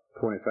over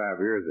 25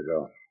 years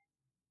ago.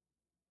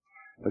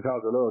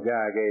 Because the little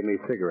guy gave me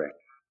cigarettes.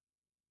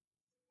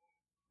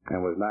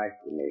 And was nice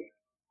to me.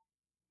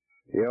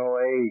 The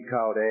old aide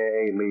called the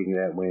AA meeting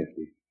that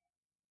Wednesday.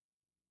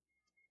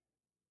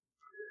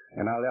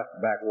 And I left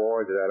the back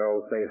wards of that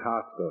old state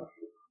hospital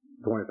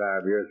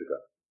 25 years ago.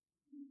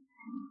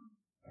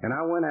 And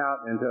I went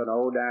out into an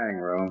old dining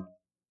room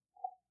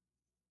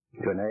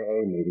to an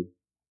AA meeting.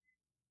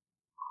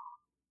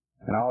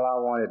 And all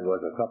I wanted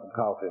was a cup of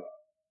coffee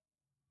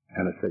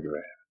and a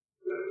cigarette.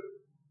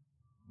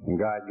 And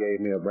God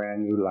gave me a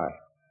brand new life.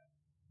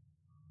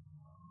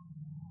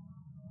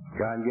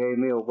 God gave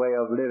me a way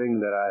of living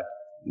that I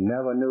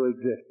never knew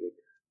existed.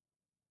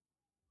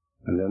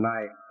 And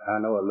tonight, I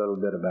know a little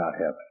bit about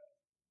heaven.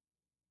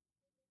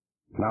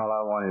 And all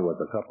I wanted was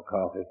a cup of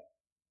coffee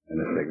and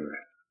a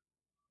cigarette.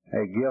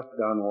 A gift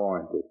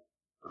unwarranted.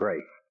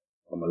 Grace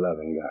from a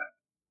loving God.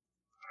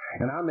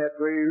 And I met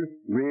 3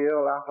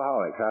 real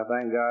alcoholics. I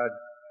thank God.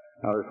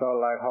 I was sort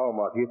of like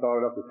Hallmark. He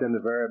thought enough to send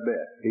the very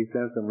best. He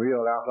sent some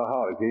real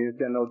alcoholics. He didn't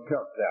send no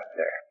Turks out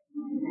there.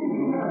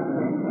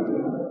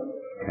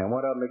 And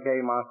one of them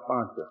became my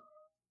sponsor.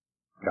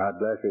 God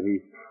bless him.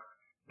 He's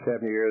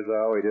 70 years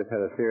old. He just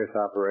had a serious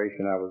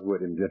operation. I was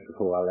with him just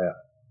before I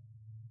left.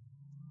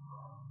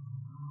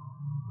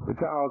 But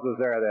Charles was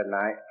there that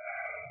night.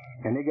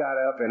 And he got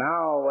up, and I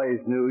always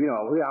knew,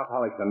 we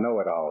alcoholics are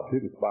know-it-alls. You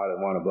can spot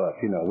it one of us.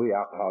 We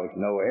alcoholics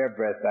know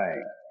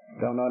everything.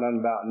 Don't know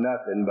nothing about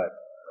nothing, but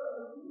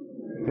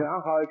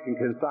alcoholics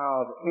can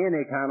solve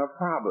any kind of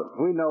problem.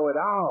 We know it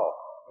all.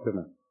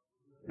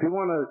 If you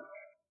want to,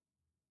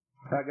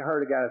 like I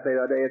heard a guy say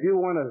the other day, if you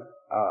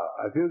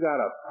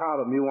got a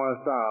problem you want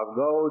to solve,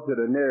 go to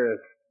the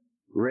nearest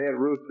Red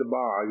Rooster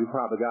bar. You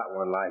probably got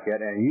one like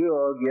that, and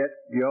you'll get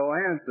your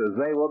answers.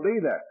 They will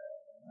be there.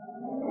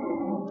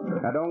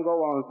 Now, don't go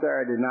on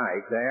Saturday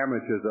night. The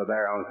amateurs are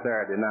there on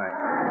Saturday night.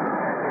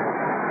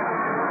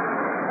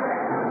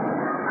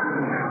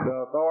 The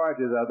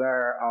authorities are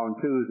there on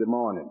Tuesday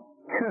morning.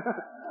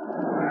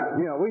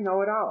 We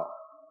know it all.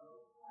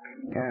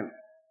 And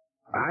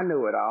I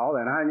knew it all,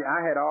 and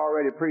I had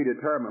already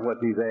predetermined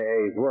what these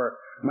AAs were.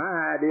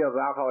 My idea of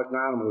Alcoholics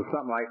Anonymous was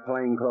something like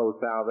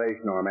plainclothes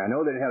Salvation Army. I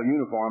know they didn't have a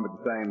uniform, but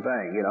the same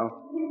thing,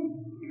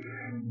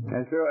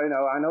 And so,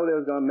 I know they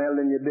was going to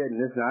meddle in your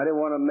business, and I didn't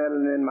want them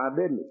meddling in my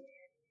business.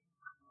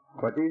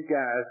 But these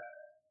guys,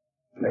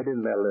 they didn't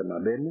meddle in my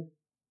business.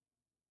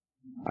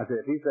 I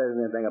said, if he says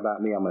anything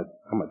about me, I'm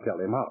gonna tell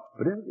him off.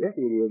 But this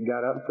idiot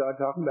got up and started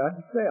talking about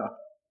himself.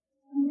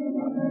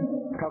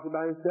 Talked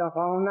about himself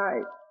all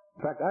night.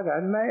 In fact, I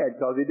got mad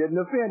because he didn't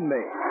offend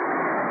me.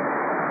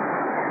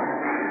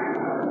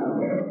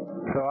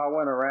 So I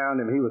went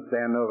around and he was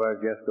standing over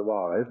against the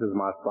wall. This is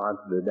my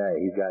sponsor today.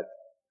 He's got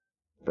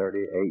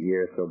 38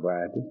 years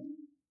sobriety.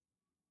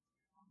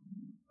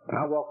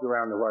 I walked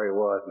around to where he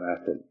was and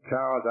I said,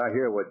 Charles, I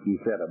hear what you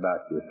said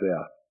about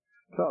yourself.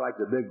 So like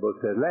the big book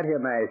says, let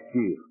him ask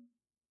you.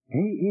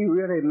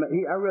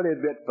 I really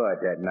bit for it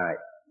that night.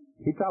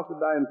 He talked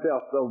about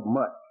himself so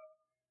much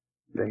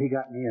that he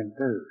got me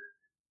enthused.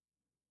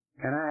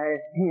 And I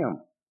asked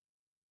him,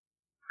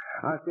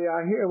 I said,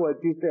 I hear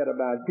what you said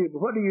about people.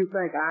 What do you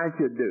think I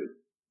should do?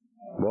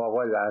 Boy,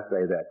 what did I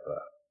say that for?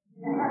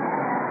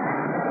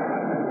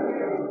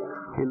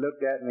 He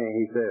looked at me and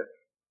he said,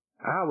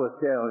 I was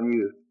telling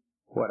you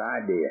what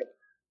I did.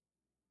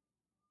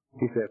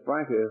 He said,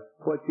 frankly,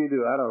 what you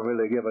do, I don't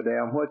really give a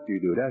damn what you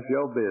do. That's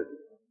your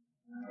business.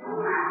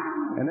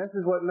 And this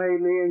is what made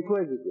me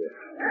inquisitive.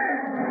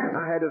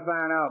 I had to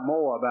find out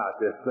more about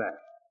this thing.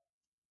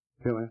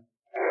 You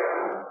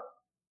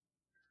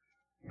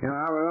know,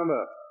 I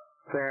remember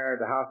there at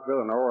the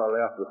hospital and Ora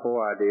left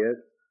before I did.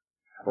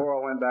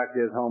 Ora went back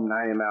to his home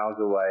 90 miles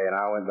away, and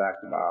I went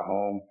back to my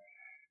home.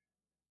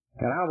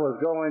 And I was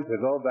going to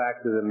go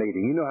back to the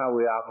meeting. You know how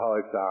we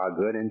alcoholics are,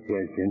 good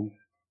intentions.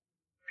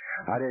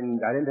 I didn't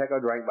take a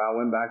drink, but I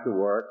went back to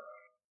work,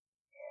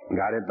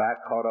 got it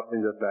back, caught up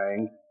into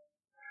things.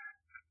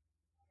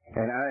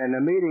 And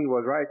the meeting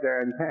was right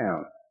there in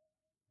town,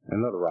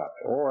 in Little Rock.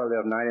 Ora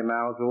lived 90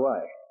 miles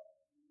away.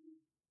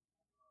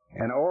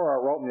 And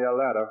Ora wrote me a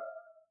letter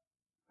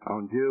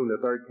on June the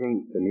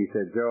 13th, and he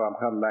said, Joe, I'm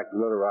coming back to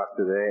Little Rock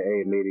to the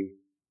AA meeting.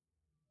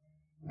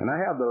 And I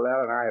have the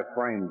letter, and I have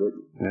framed it,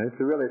 and it's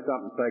really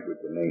something sacred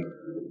to me.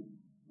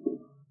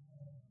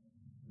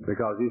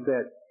 Because he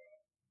said,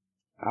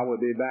 I will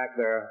be back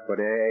there for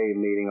the AA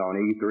meeting on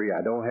E3.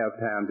 I don't have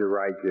time to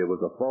write you. It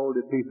was a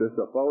folded piece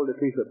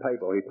of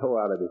paper he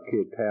tore out of his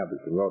kid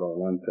tablets and wrote on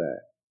one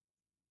side.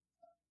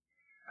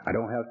 I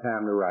don't have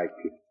time to write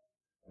you,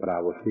 but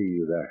I will see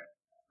you there.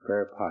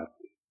 Very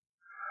positive.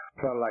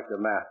 Sort of like the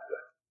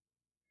master.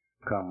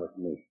 Come with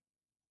me.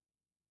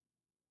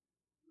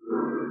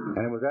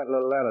 And it was that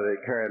little letter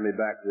that carried me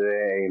back to the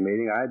AA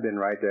meeting. I'd been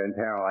right there in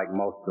town like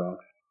most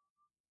drunks.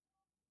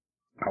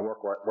 I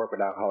work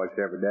with alcoholics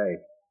every day.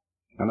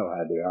 I know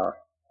how they are.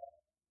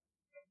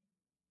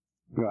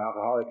 You know,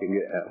 alcoholic can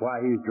get,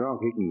 while he's drunk,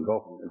 he can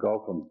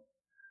go from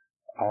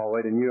all the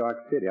way to New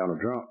York City on a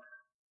drunk.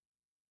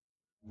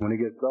 When he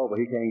gets sober,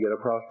 he can't get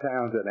across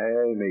town to an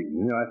AA meeting.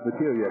 You know, that's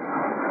peculiar.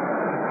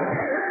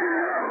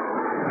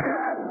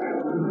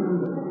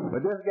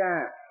 But this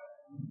guy,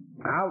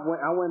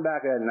 I went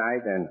back that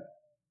night, and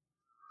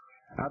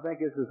I think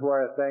this is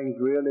where things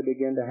really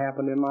begin to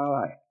happen in my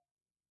life.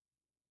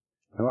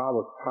 And I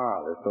was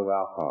powerless over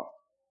alcohol.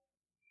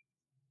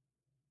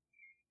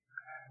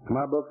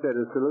 My book said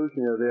the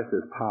solution of this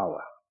is power.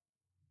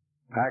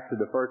 Actually,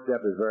 the first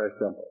step is very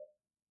simple.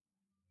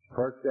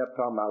 First step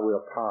talking about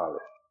we're powerless.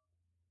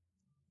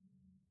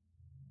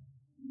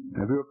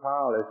 If we're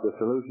powerless, the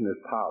solution is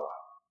power.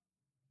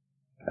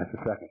 That's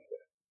the second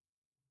step.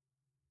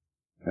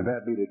 If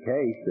that be the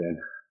case, then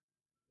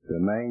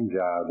the main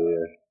job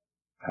is,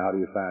 how do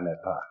you find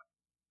that power?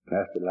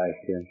 That's the last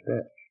 10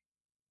 steps.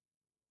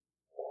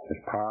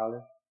 It's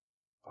powerless,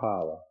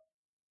 power.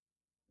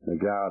 The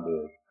job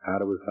is, how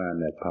do we find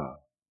that power?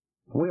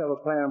 We have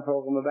a plan,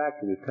 program of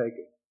action to take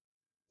it.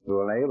 It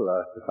will enable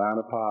us to find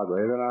a power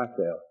greater than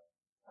ourselves,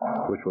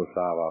 which will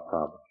solve our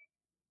problems.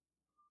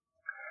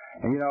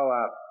 And you know,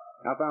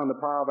 I found the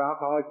power of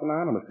Alcoholics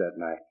Anonymous that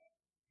night.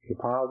 The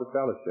power of the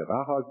fellowship.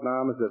 Alcoholics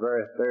Anonymous is a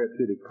very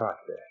therapeutic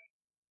process.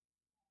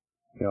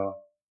 You know,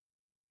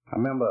 I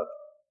remember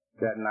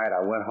that night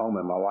I went home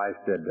and my wife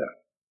said,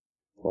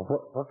 well,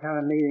 what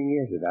kind of meeting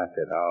is it? I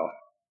said, oh,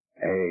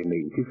 AA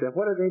meeting. She said,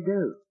 what do they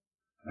do?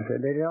 I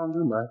said, they don't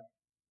do much.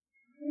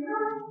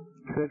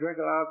 They drink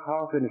a lot of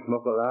coffee and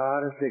smoke a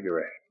lot of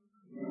cigarettes.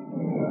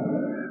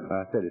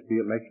 I said, it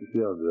makes you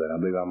feel good.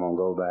 I believe I'm going to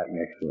go back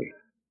next week.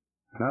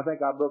 And I think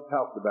our book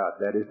talks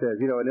about that. It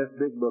says, you know, in this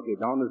big book,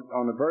 on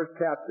the first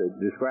chapter, it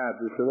describes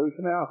the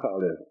solution to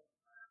alcoholism.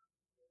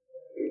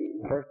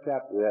 First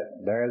chapter,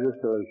 there's a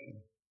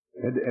solution.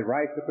 It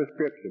writes a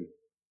prescription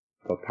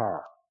for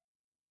power.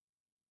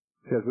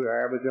 It says we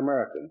are average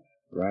Americans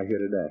right here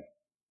today.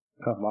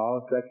 Come from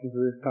all sections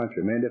of this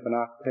country, many different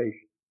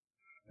occupations,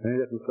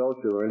 many different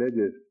social,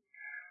 religious,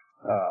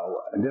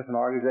 different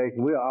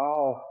organizations.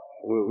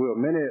 We're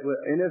many,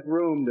 in this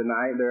room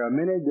tonight, there are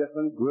many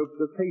different groups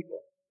of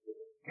people,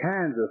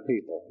 kinds of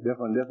people,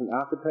 different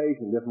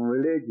occupations, different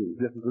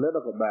religions, different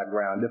political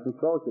background, different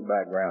social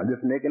background,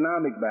 different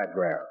economic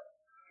background.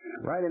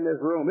 Right in this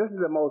room, this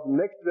is the most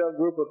mixed up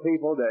group of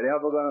people that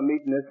ever going to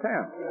meet in this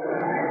town.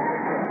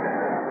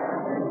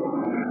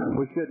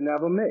 We should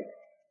never mix.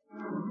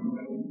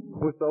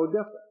 We're so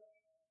different.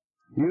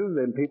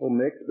 Usually people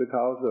mix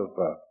because of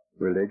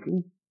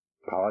religion,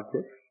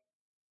 politics,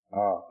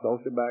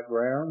 social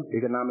background,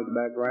 economic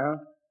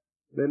background.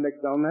 They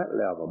mix on that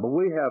level. But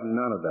we have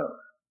none of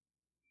those.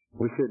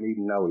 We shouldn't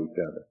even know each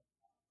other.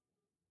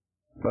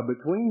 But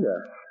between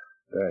us,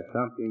 there's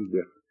something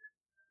different.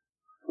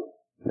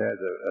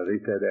 There's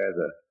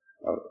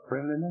a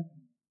friendliness,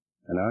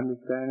 an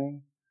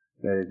understanding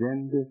that is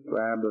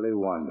indescribably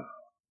wonderful.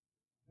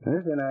 And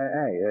this in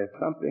AA, there's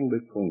something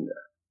between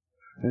us.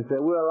 And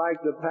so we're like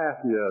the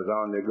passengers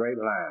on the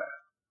great liner.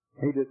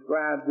 He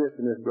describes this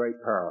in this great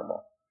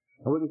parable.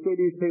 And we can see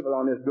these people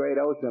on this great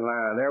ocean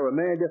liner. There were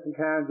many different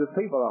kinds of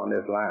people on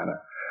this liner.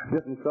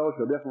 Different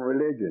social, different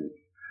religions,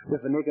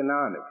 different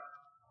economics.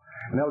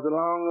 And there was a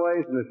long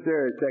ways from the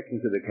steerage section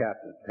to the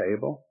captain's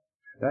table.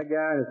 That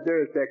guy in the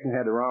steerage section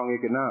had the wrong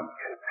economics.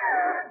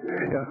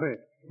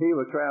 He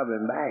was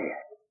traveling bad.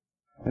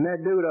 And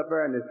that dude up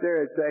there in the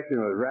steerage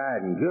section was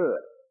riding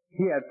good.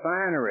 He had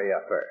finery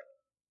up there.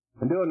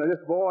 And during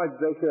this voyage,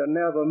 they should have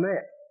never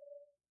met.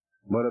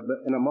 But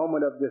in a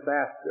moment of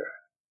disaster,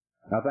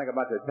 now think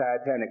about the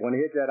Titanic. When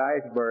they hit that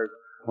iceberg,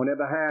 when their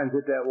behinds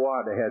hit that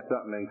water, they had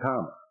something in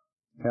common.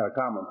 They had a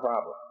common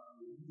problem.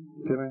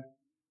 See me?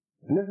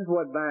 And this is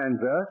what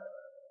binds us.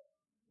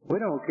 We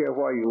don't care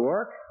where you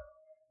work,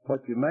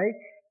 what you make,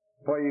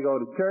 where you go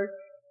to church.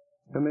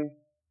 See me?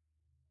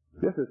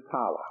 This is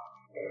power.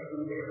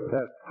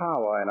 There's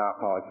power in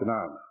Alcoholics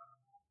Anonymous.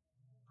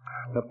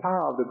 The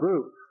power of the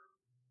group.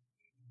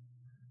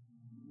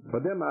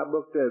 But then my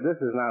book says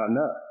this is not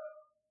enough.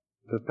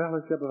 The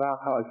fellowship of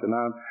Alcoholics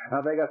Anonymous.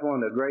 I think that's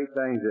one of the great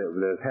things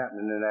that's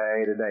happening in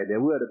AA today. That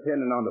we're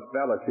depending on the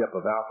fellowship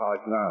of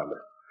Alcoholics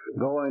Anonymous.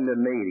 Going to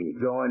meetings.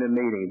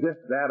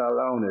 That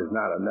alone is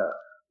not enough.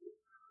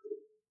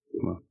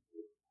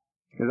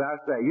 As I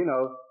say, you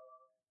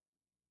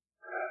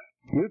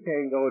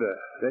can't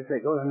they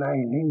say go to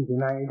 90 meetings in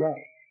 90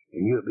 days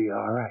and you'll be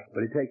all right.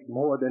 But it takes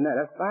more than that.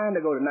 That's fine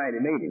to go to 90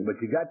 meetings, but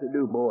you got to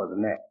do more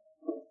than that.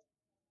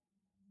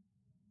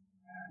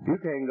 You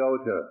can't go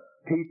to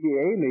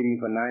PTA meeting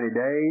for 90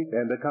 days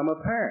and become a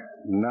parent.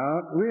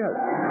 Not really.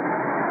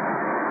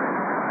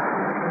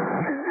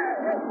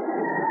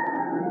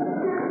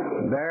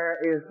 There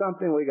is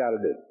something we got to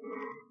do.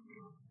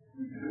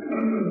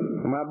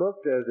 My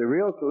book says the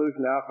real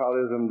solution to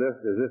alcoholism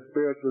is this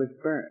spiritual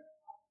experience.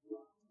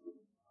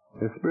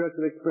 The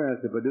spiritual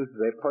experience that produces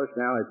a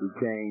personality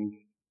change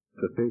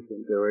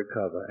sufficient to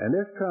recover. And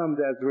this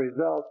comes as a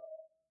result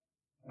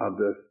of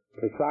the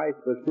precise,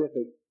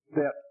 specific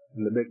steps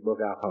in the big book,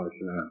 Alcoholics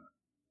Anonymous.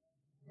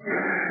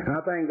 And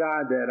I thank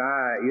God that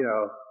I,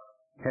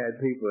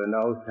 had people in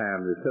those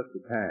times that took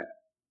the time.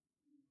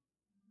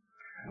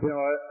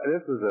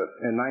 This was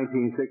in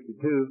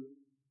 1962,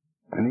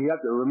 and you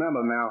have to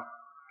remember now,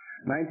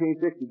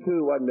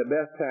 1962 wasn't the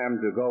best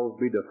time to go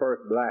be the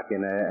first black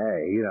in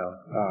AA,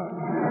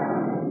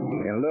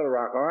 in Little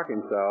Rock,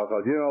 Arkansas,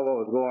 because you know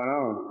what was going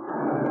on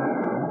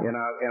in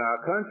our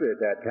country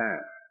at that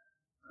time.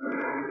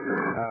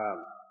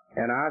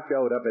 And I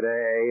showed up at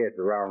AA at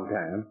the wrong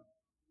time.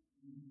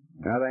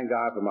 And I thank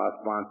God for my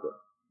sponsor.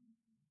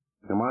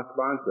 And my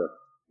sponsor,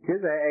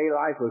 his AA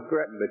life was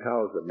threatened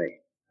because of me.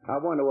 I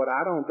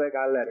don't think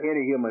I let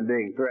any human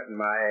being threaten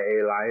my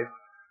AA life,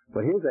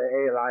 but his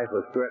AA life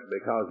was threatened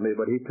because of me,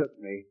 but he took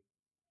me.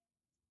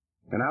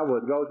 And I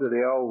would go to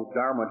the old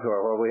dormitory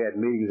where we had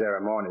meetings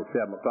every morning at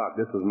 7 o'clock.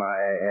 This was my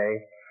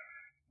AA.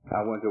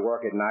 I went to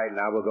work at night,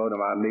 and I would go to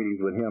my meetings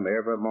with him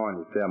every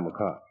morning at 7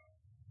 o'clock.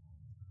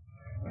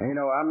 And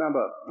I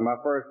remember my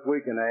first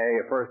week in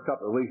AA, the first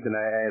couple of weeks in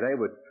AA,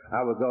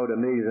 I would go to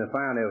meetings, and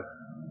finally,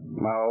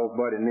 my old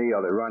buddy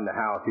Neil that run the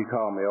house, he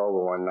called me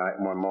over one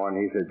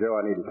morning. He said, "Joe,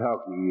 I need to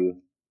talk to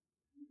you."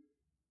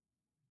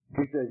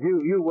 He says,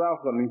 "You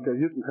welcome." He says,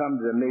 "You can come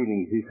to the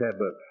meetings." He said,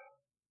 "But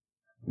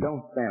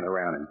don't stand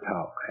around and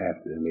talk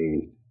after the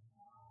meeting,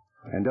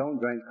 and don't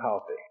drink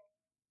coffee,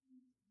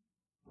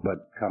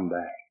 but come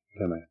back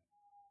to me."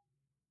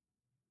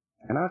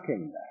 And I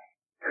came back.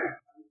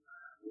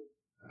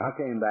 I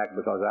came back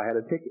because I had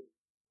a ticket.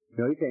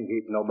 You can't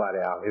keep nobody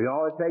out. It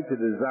all it takes is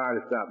a desire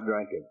to stop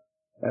drinking.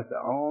 That's the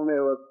only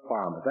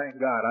requirement. Thank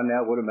God I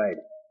never would have made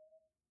it.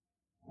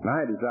 And I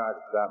had a desire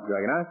to stop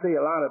drinking. I see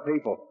a lot of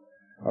people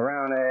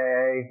around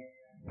AA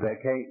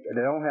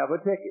they don't have a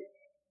ticket.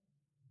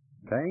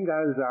 They ain't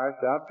got a desire to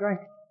stop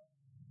drinking.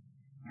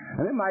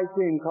 And it might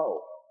seem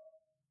cold,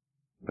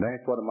 but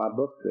that's what my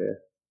book says.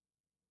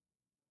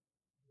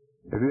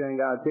 If you ain't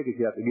got a ticket,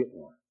 you have to get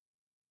one.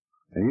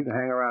 And you can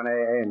hang around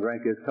AA and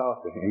drink this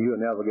coffee, and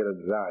you'll never get a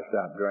desire to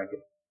stop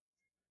drinking.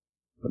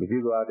 But if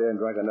you go out there and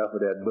drink enough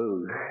of that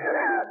booze,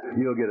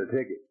 you'll get a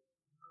ticket.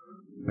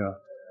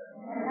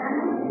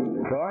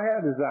 So I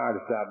had a desire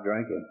to stop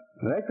drinking.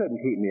 And they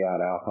couldn't keep me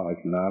out of Alcoholics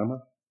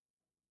Anonymous.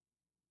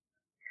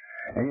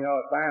 And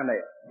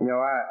finally,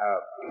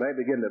 I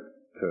began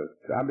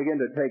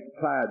to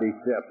apply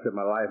these steps to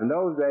my life. In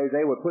those days,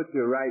 they would put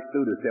you right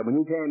through the step. When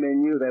you came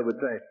in they would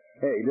say,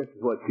 "Hey, this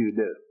is what you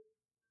do."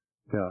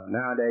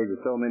 Nowadays,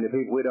 there's so many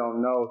people we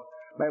don't know.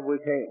 Maybe we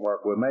can't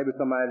work with. Maybe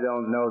somebody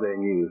don't know their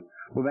news.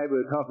 Well, maybe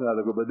we come from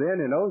another group. But then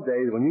in those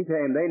days, when you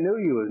came, they knew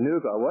you was new.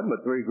 Because it wasn't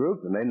but 3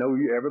 groups, and they know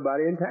you,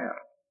 everybody in town.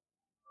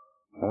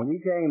 When you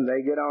came,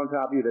 they get on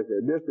top of you. They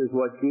said, "This is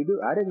what you do."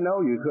 I didn't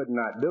know you could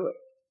not do it.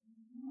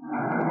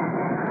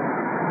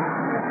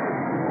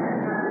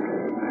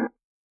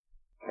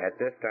 At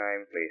this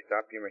time, please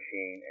stop your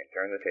machine and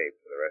turn the tape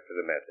for the rest of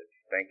the message.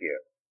 Thank you.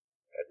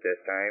 At this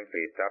time,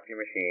 please stop your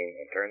machine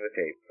and turn the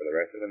tape for the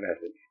rest of the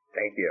message.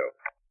 Thank you.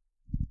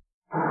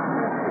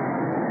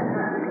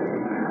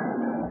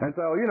 And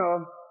so,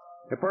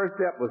 the first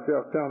step was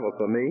simple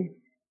for me.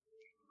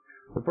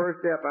 The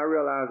first step, I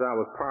realized I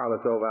was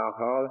powerless over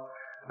alcohol.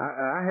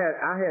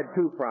 I had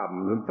two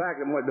problems. In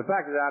fact, the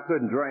fact that I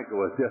couldn't drink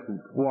was just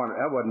one.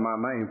 That wasn't my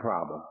main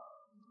problem.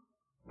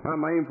 My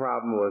main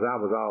problem was I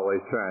was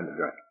always trying to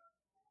drink.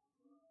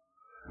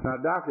 Now,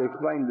 the doctor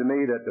explained to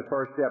me that the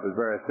first step is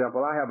very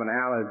simple. I have an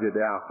allergy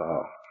to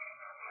alcohol.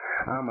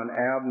 I'm an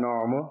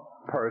abnormal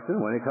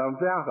person when it comes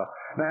to alcohol.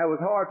 Now, it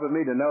was hard for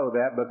me to know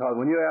that because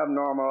when you're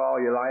abnormal all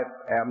your life,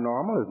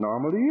 abnormal is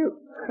normal to you.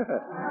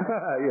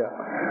 Yeah,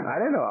 I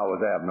didn't know I was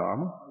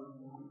abnormal.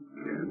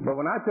 But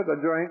when I took a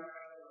drink,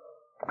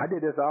 I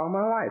did this all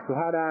my life, so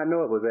how did I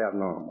know it was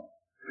abnormal?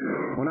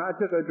 When I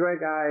took a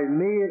drink, I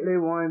immediately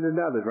wanted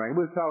another drink.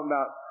 We were talking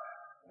about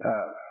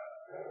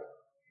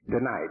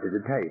tonight at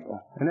the table,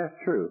 and that's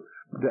true.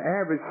 The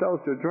average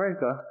social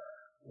drinker,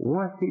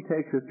 once he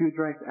takes a few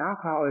drinks,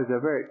 alcohol is a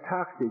very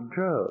toxic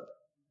drug.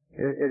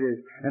 It is,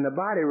 and the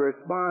body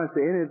responds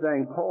to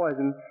anything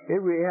poison.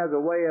 It really has a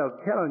way of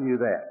telling you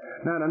that.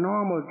 Now, the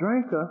normal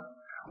drinker,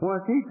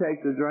 once he takes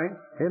a drink,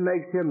 it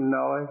makes him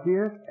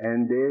nauseous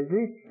and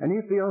dizzy, and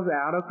he feels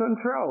out of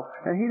control,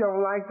 and he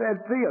don't like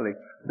that feeling.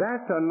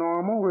 That's a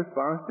normal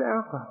response to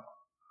alcohol.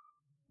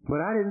 But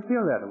I didn't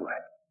feel that way.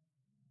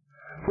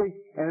 See,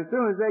 and as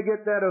soon as they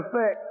get that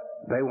effect,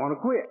 they want to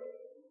quit.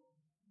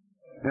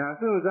 Now,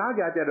 as soon as I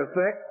got that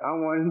effect, I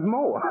wanted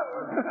more.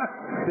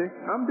 See,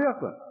 I'm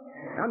different.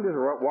 I'm just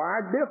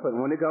wired different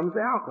when it comes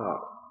to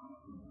alcohol.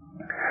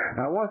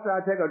 Now, once I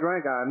take a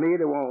drink, I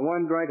immediately want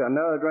one drink,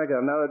 another drink,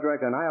 another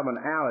drink, and I have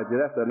an allergy.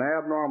 That's an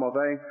abnormal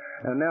thing,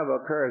 and never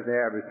occurs to the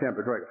average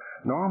temperate drinker.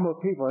 Normal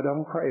people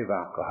don't crave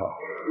alcohol.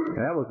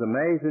 And that was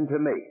amazing to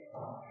me.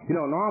 You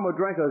know, normal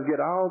drinkers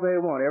get all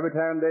they want every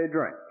time they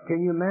drink.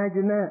 Can you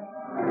imagine that?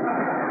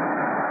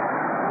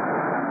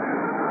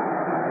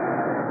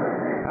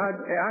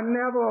 I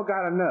never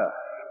got enough.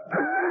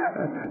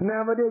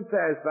 Never did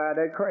satisfy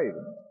that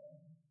craving.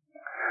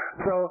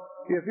 So,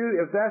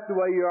 if that's the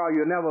way you are,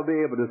 you'll never be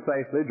able to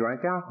safely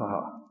drink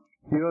alcohol.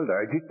 You're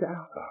allergic to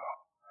alcohol.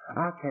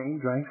 I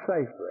can't drink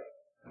safely.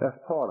 That's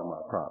part of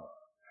my problem.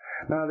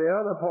 Now, the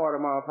other part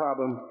of my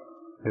problem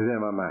is in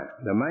my mind.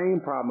 The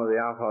main problem of the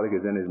alcoholic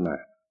is in his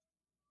mind.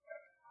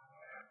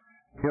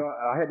 You know,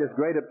 I had this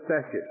great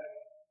obsession,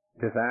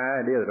 this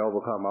idea that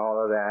overcome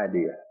all other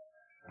ideas.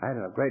 I had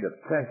a great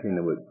obsession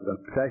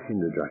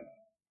to drink.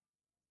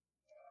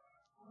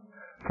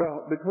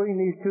 So, between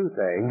these two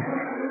things,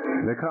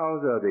 because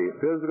of the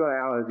physical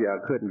allergy,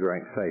 I couldn't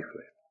drink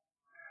safely.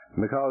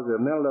 Because of the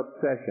mental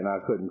obsession,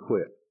 I couldn't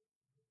quit.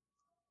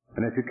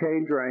 And if you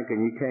can't drink and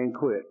you can't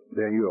quit,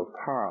 then you're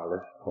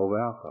powerless over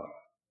alcohol.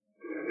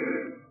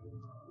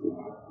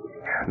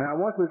 Now,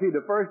 once we see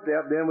the first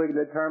step, then we can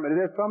determine,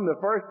 and it's from the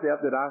first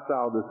step that I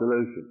saw the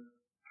solution.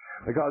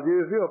 Because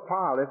if you're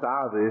powerless,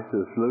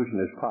 obviously the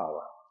solution is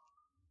power.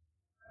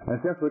 And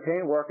since we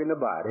can't work in the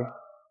body,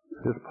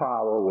 this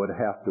power would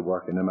have to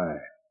work in the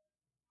mind.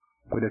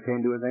 We just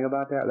can't do anything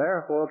about that.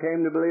 Therefore, I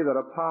came to believe that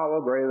a power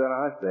greater than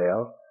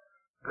ourselves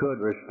could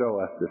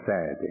restore us to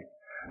sanity.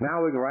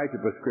 Now we can write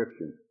the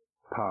prescription.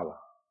 Power.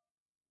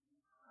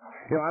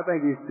 You know, I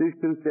think these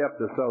two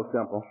steps are so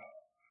simple.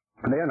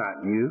 They're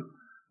not new.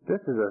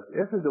 This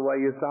is the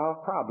way you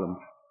solve problems.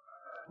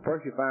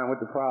 First you find what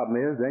the problem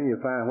is, then you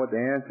find what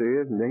the answer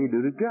is, and then you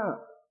do the job.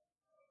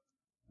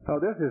 So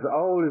this is as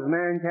old as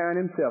mankind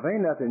himself.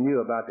 Ain't nothing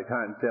new about the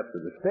concept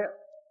of the steps.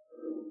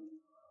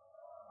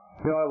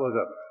 You know, it was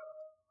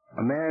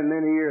a man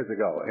many years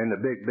ago in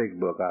the big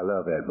book. I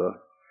love that book.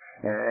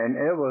 And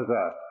it was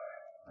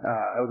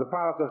a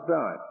prodigal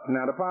son.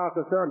 Now, the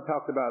prodigal son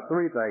talked about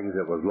three things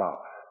that was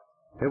lost.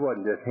 It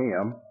wasn't just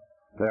him.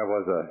 There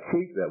was a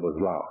sheep that was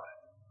lost.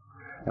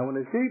 And when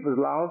the sheep is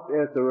lost,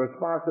 it's the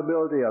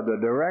responsibility of the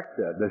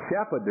director. The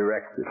shepherd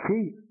directs the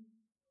sheep.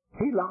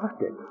 He lost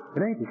it.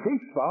 It ain't the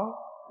sheep's fault.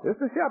 It's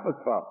the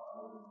shepherd's fault.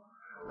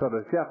 So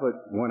the shepherd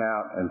went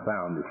out and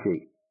found the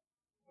sheep.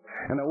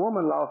 And a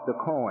woman lost a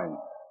coin.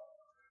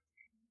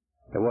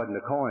 It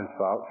wasn't the coin's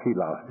fault. She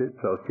lost it.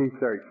 So she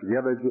searched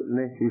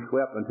diligently. She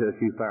swept until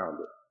she found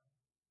it.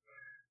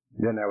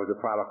 Then there was the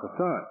prodigal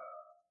son.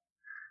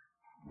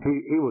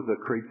 He was a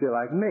creature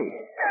like me.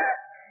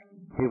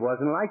 He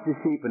wasn't like the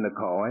sheep and the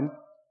coin.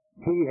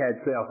 He had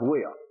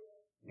self-will.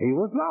 He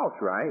was lost,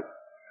 right?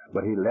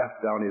 But he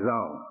left on his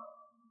own.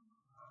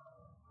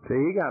 See,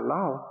 he got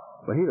lost,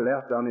 but he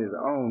left on his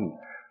own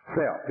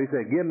self. He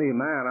said, give me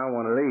mine, I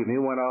want to leave. And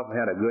he went off and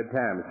had a good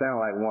time. It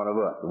sounded like one of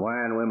us,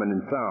 wine, women,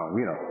 and song,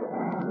 you know.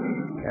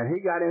 And he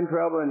got in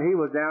trouble, and he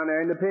was down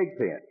there in the pig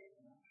pen.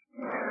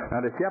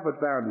 Now, the shepherd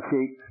found the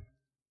sheep.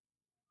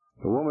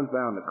 The woman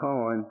found the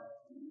coin,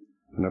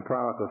 and the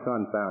prodigal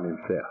son found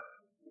himself.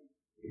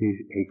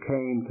 He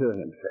came to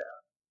himself.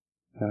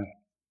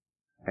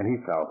 And he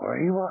saw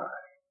where he was.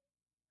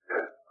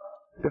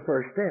 The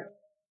first step.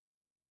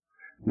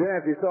 Then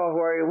after he saw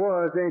where he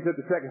was, then he took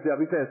the second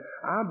step. He says,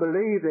 I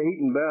believe they're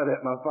eating bread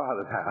at my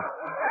father's house.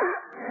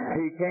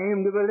 He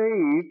came to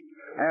believe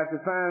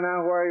after finding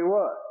out where he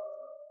was.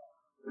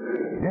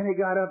 Then he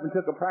got up and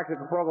took a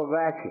practical program of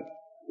action.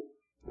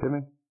 See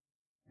me?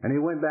 And he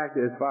went back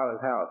to his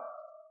father's house.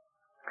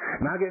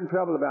 And I get in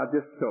trouble about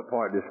this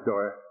part of this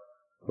story.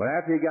 But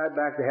after he got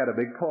back, they had a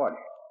big party.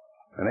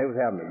 And they was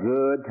having a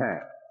good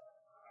time.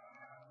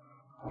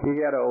 He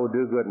had an old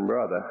do-gooding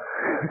brother.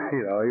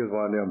 You know, he was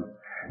one of them.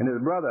 And his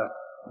brother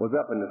was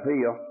up in the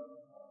field.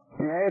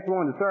 And he asked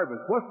one of the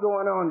servants, what's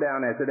going on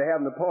down there? So they're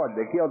having a party.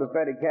 They killed a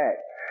fatty cat.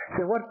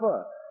 He said, what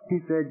for? He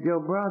said,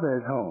 your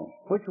brother is home.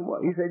 Which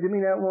one? He said, you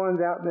mean that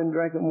one's out been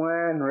drinking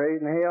wine and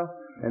raising hell?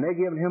 And they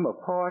giving him a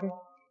party?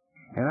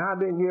 And I've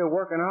been here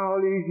working all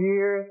these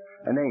years,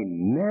 and they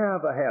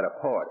never had a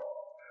party.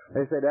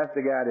 They said, that's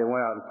the guy that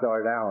went out and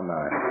started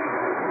al-anon.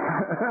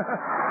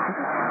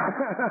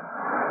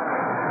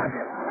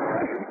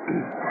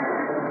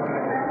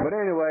 But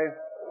anyway,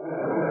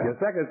 the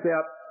second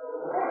step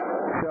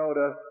showed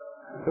us,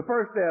 the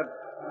first step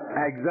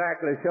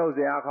exactly shows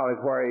the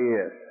alcoholic where he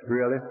is,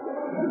 really.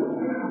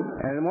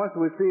 And once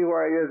we see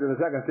where he is, and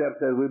the second step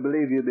says, we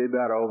believe you'd be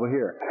better over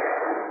here.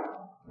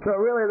 So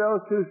really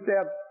those two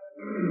steps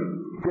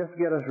just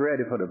get us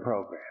ready for the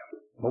program.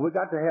 But we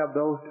got to have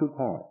those 2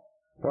 points,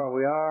 where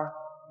we are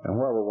and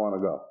where we want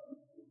to go.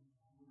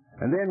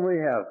 And then we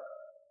have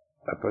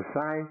a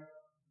precise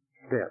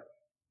step.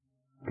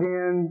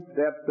 10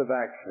 steps of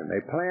action.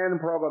 A planned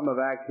program of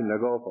action to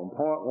go from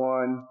point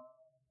 1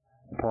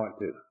 to point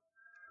 2.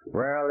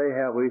 Rarely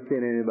have we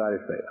seen anybody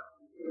fail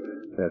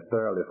that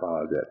thoroughly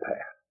follows that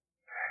path.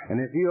 And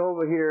if you're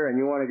over here and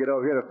you want to get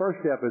over here, the first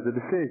step is a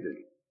decision.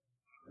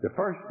 The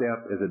first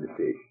step is a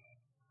decision.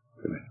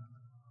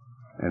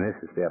 And this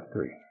is step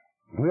 3.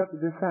 We have to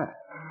decide.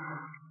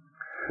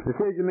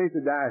 Decision means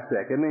to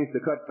dissect. It means to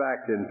cut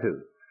facts in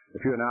two.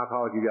 If you're an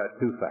alcoholic, you got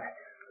 2 facts.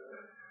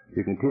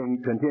 You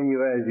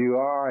continue as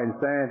you are,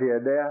 insanity or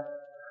death,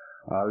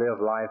 or live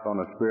life on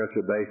a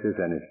spiritual basis,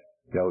 and it's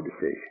your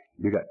decision.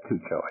 You got 2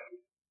 choices.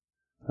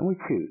 And we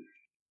choose.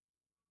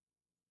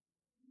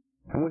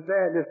 And we say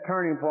at this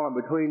turning point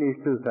between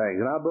these 2 things,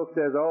 and our book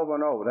says over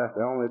and over, that's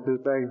the only 2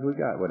 things we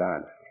got with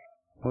honesty.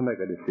 We'll make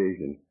a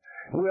decision.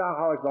 We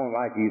alcoholics don't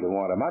like either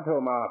one of them. I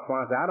told my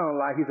sponsor, I don't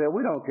like, he said,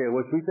 we don't care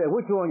what, we said,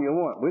 which one you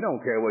want? We don't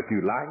care what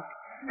you like.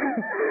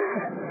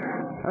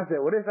 I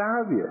said, well, it's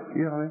obvious,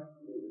 you know what I mean?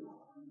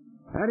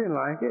 I didn't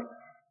like it.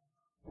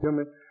 You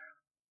know what I mean?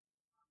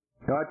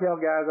 So I tell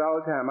guys all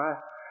the time,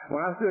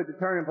 when I stood at the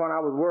turning point,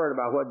 I was worried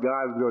about what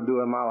God was going to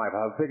do in my life.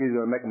 I was thinking he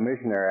was going to make a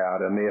missionary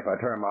out of me if I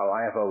turned my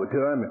life over to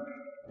him.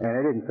 And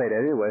it didn't say that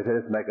anyway. It said,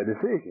 let's make a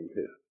decision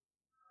to.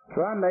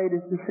 So I made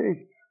this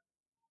decision.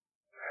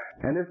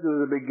 And this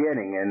was the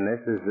beginning, and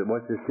this is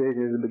what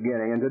decision is the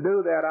beginning. And to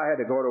do that, I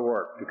had to go to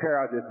work to carry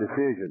out this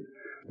decision,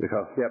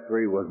 because step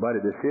 3 was but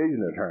a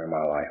decision to turn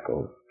my life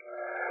over.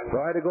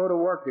 So I had to go to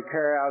work to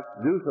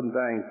do some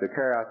things to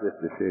carry out this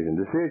decision.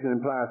 Decision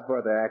implies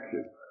further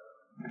action.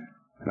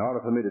 In order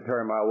for me to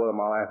turn my will and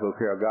my life over to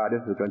care of God,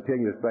 this is a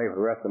continuous thing for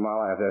the rest of my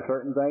life. There are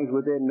certain things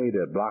within me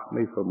that block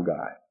me from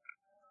God.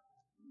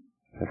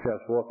 And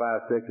steps 4,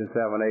 5, 6, and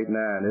 7, 8,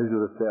 9, these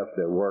are the steps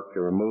that work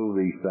to remove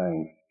these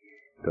things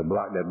that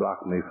block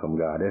me from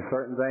God. There's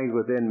certain things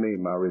within me,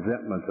 my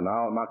resentments and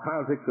all my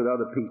conflicts with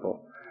other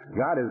people.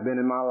 God has been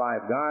in my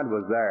life. God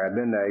was there. I've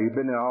been there. He's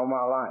been there all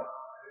my life.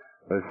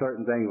 There's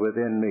certain things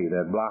within me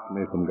that block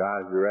me from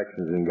God's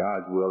directions and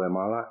God's will in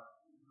my life.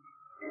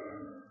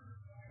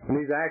 And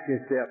these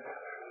action steps,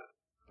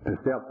 in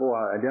step 4,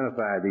 I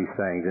identified these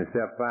things. In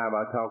step 5,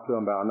 I talked to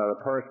them about another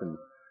person.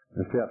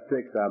 In step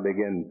 6, I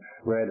begin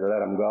ready to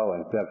let them go.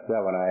 In step 7,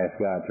 I asked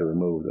God to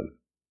remove them.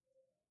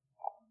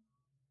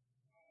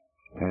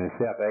 And in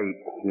step 8,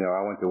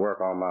 I went to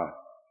work on my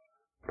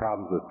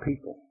problems with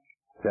people.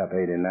 Step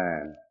 8 and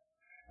 9.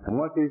 And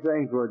once these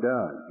things were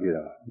done,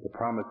 the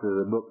promises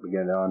of the book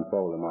began to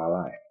unfold in my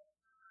life.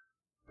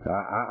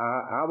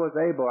 I was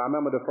able, I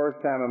remember the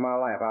first time in my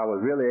life, I was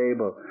really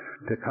able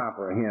to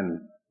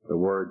comprehend the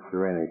word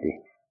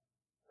serenity.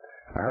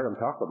 I heard them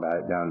talk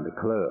about it down at the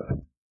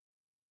club.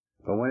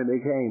 But when it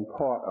became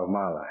part of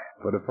my life,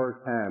 for the first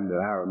time that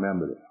I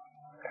remembered it,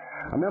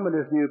 I remember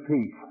this new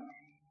peace.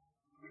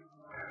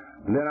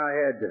 And then I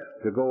had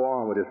to go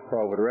on with this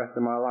for the rest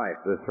of my life.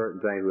 There's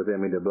certain things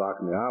within me that block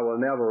me. I will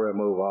never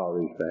remove all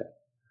these things.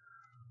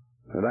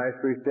 The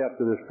last 3 steps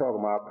of this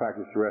program I'll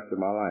practice the rest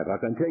of my life. I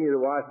continue to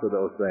watch for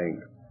those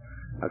things.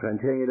 I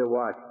continue to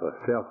watch for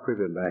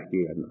self-creeping back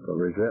in, for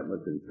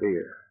resentment and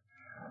fear.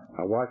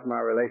 I watch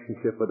my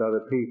relationship with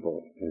other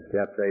people in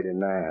steps 8 and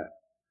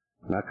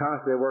 9. And I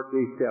constantly work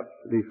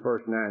these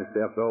first 9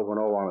 steps over and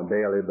over on a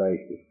daily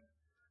basis,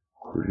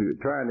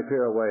 trying to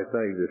clear away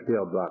things that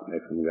still block me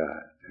from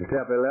God. In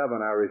step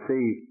 11, I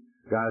receive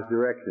God's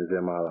directions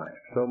in my life.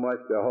 So much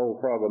the whole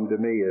program to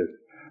me is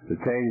the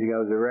changing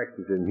of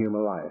directions in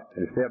human life.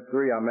 In step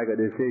 3, I make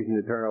a decision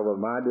to turn over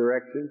my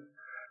directions.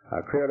 I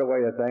cleared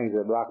away the things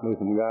that block me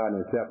from God. And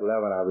in step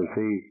 11, I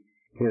receive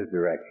His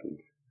directions.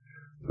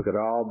 We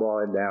could all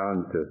boil it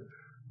down to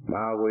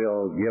my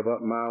will, give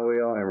up my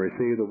will, and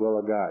receive the will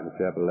of God in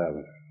step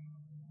 11.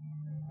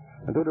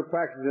 And through the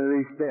practice of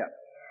these steps,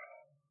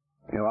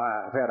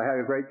 I've had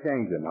a great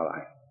change in my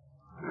life.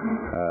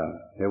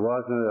 It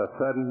wasn't a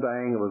sudden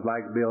thing. It was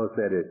like Bill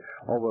said, it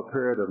over a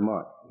period of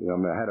months.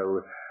 I had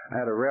I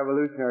had a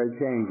revolutionary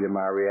change in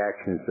my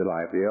reactions to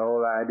life. The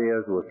old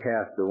ideas were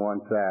cast to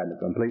one side, and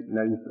the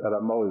completeness of the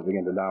motives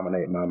began to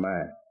dominate my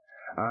mind.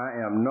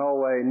 I am no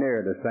way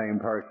near the same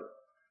person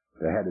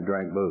that had to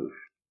drink booze.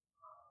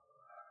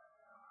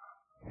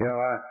 You know,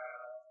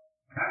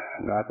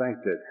 I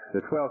think that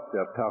the 12th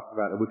step talks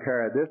about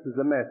that this is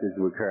the message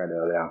we carry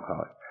to the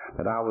alcoholics,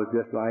 that I was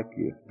just like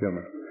you.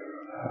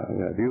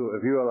 If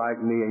you were like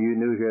me and you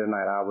knew here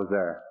tonight, I was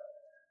there.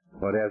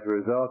 But as a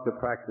result of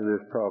practicing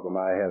this program,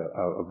 I had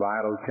a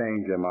vital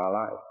change in my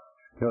life.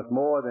 It's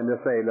more than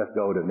just say, let's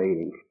go to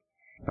meetings.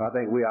 I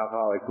think we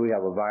alcoholics, we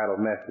have a vital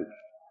message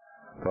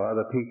for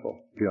other people.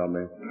 You know what I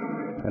mean?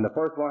 And the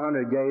first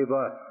 100 gave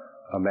us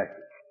a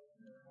message.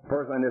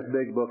 First in this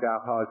big book,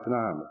 Alcoholics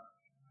Anonymous.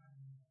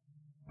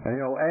 And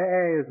you know,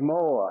 AA is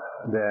more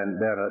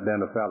than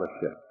a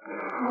fellowship.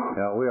 You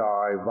know, we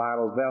are a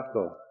vital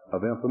vessel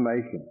of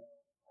information.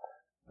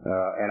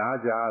 And our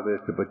job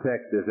is to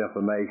protect this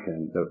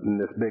information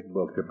in this big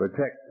book, to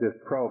protect this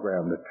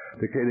program,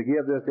 to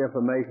give this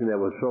information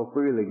that was so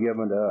freely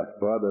given to us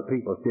for other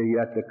people still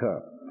yet to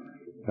come.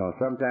 You know,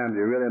 sometimes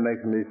it really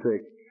makes me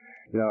sick.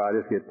 You know, I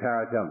just get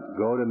tired of telling them,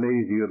 go to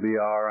meetings, you'll be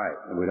all right.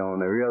 And we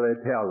don't really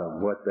tell them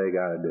what they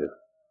got to do.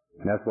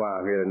 And that's why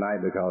I'm here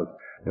tonight, because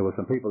there were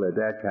some people at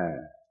that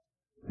time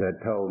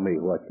that told me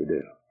what to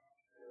do.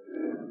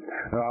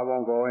 Well, I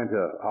won't go into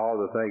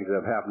all the things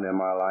that have happened in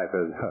my life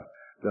as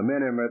the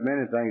many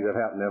things that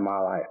happened in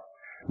my life.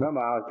 Remember,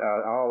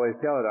 I always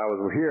tell it, I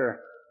was here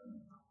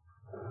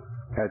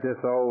at this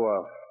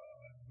old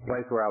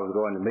place where I was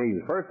going to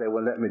meetings. First, they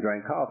wouldn't let me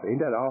drink coffee. Ain't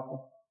that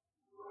awful?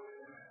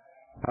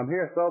 I'm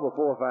here sober 4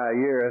 or 5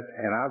 years,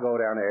 and I go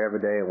down there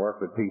every day and work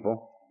with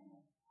people.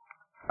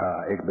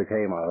 It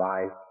became a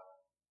life.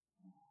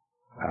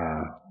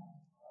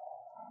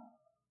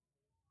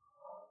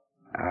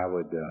 I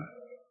would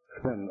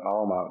spend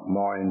all my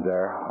mornings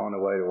there on the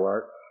way to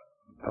work.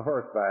 The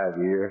first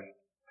 5 years.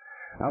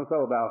 I'm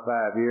sober about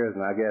 5 years,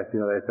 and I guess, you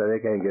know, they say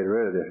they can't get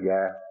rid of this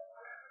guy.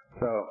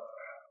 So,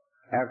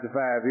 after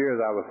 5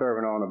 years, I was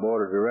serving on the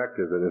board of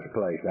directors of this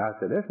place. I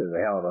said, this is a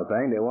hell of a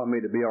thing. They want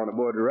me to be on the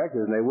board of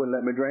directors, and they wouldn't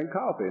let me drink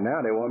coffee.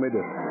 Now they want me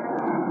to.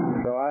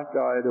 So I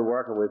started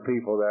working with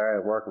people there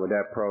and working with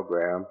that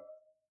program.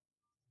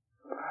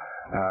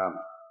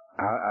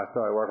 I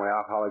started working with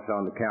alcoholics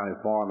on the county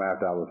farm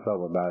after I was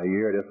sober about a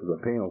year. This was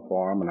a penal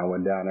farm, and I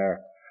went down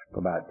there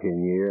for about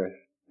 10 years.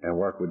 And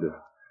worked with the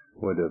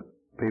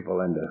people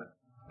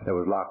that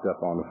was locked up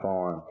on the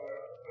farm.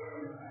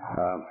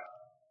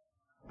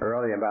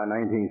 Early in about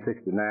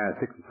 1969,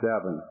 67,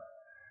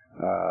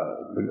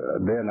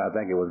 then I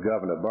think it was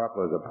Governor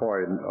Bumpers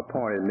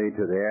appointed me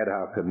to the ad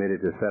hoc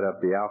committee to set up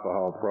the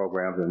alcohol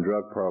programs and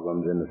drug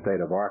programs in the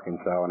state of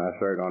Arkansas, and I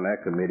served on that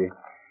committee.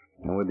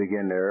 And we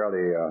began the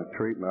early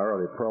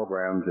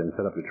programs and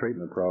set up the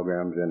treatment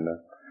programs in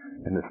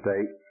the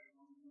state.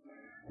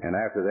 And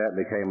after that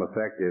became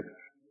effective,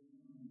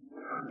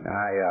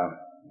 I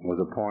was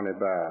appointed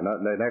by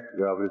the next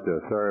governor to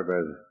serve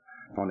as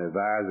on the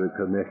advisory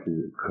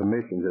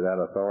commission to that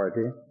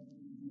authority.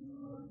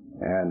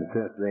 And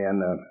since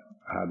then,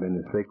 I've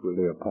been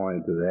secretly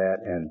appointed to that,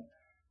 and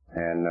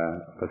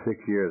for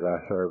 6 years I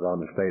served on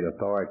the state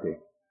authority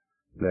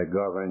that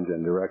governs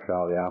and directs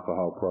all the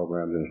alcohol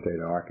programs in the state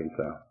of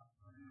Arkansas.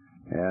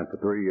 And for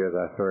 3 years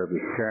I served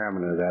as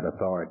chairman of that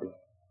authority.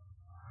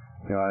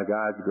 You know,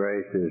 God's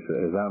grace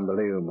is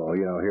unbelievable.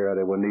 You know, here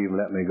they wouldn't even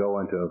let me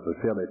go into a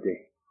facility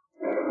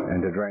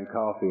and to drink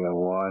coffee in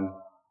one.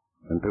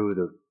 And through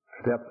the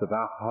steps of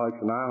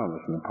Alcoholics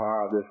Anonymous and the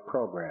power of this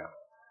program,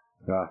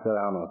 you know, I set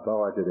out an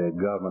authority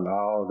that governed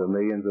all the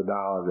millions of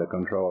dollars that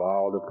control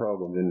all the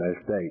programs in their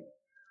state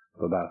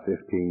for about 15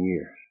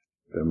 years.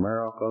 The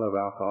miracle of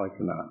Alcoholics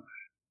Anonymous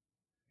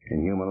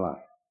in human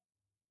life.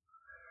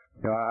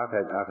 You know, I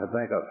could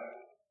think of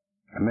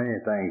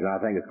many things, and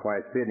I think it's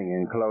quite fitting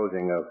in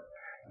closing of.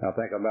 I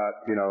think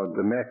about, you know,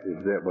 the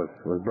message that was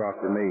brought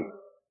to me.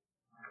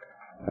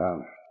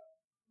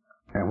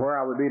 And where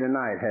I would be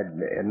tonight had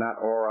not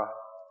Aura,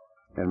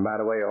 and by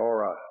the way,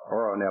 Aura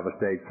never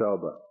stayed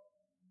sober.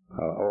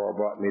 Aura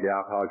brought me to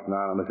Alcoholics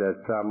Anonymous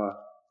that summer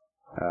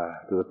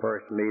to the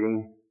first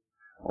meeting.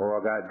 Aura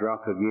got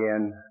drunk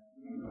again.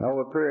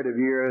 Over a period of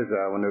years,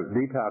 when the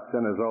detox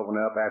centers opened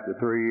up after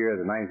 3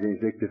 years in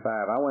 1965,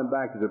 I went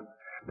back to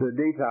the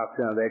detox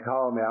center. They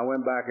called me. I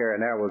went back there,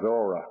 and there was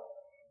Aura.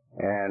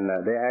 And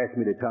they asked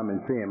me to come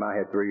and see him. I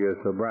had 3 years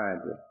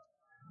sobriety.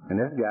 And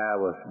this guy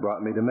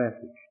brought me the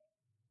message.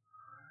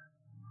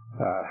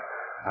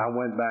 I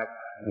went back,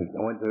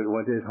 went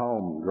to his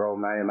home, drove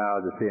 90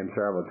 miles to see him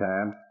several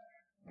times.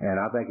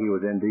 And I think he was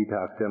in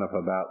detox center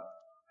for about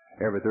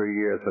every 3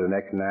 years for the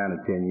next 9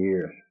 or 10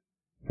 years.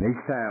 And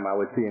each time I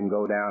would see him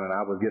go down, and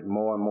I was getting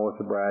more and more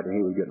sobriety, and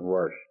he was getting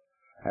worse.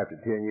 After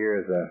 10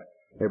 years,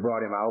 they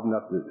brought him. I opened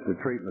up the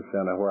treatment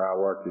center where I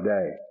work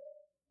today.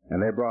 And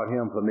they brought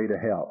him for me to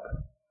help.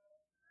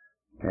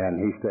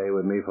 And he stayed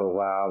with me for a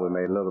while. We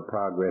made a little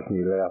progress, and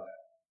he left.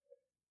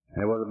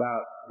 And it was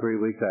about 3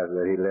 weeks after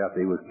that he left,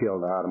 he was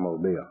killed in an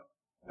automobile.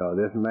 So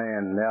this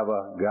man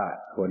never got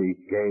what he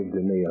gave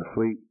to me, a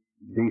sweet,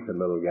 decent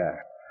little guy.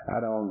 I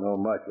don't know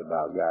much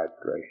about God's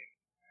grace.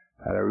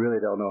 I really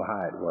don't know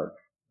how it works,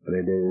 but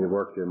it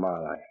works in my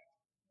life.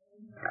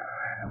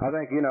 I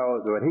think,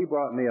 that he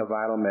brought me a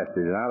vital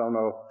message, and I don't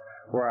know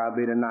where I'd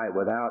be tonight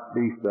without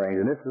these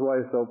things. And this is what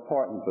is so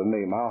important for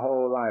me. My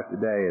whole life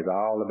today is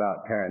all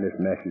about carrying this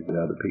message to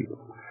other people.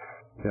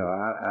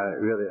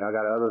 I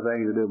got other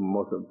things to do. The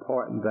most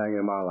important thing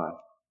in my life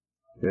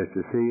is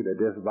to see that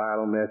this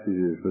vital message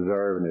is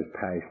preserved and is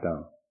passed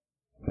on,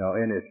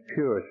 in its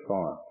purest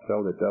form,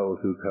 so that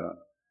those who come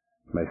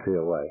may see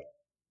a way.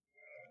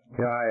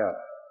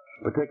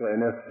 Particularly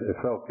in this,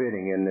 it's so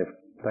fitting in this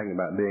thing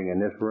about being in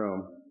this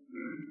room.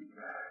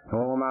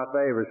 One of my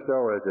favorite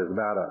stories is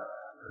about it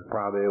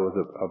was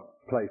a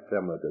place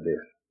similar to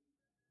this.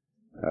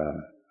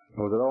 It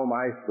was an old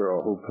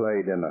maestro who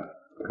played in a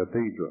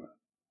cathedral.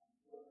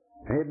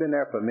 He'd been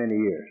there for many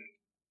years.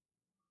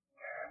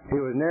 He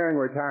was nearing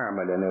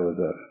retirement, and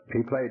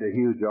he played a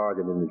huge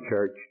organ in the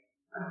church,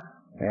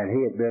 and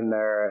he had been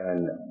there,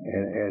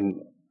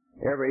 and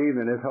every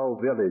evening this whole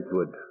village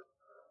would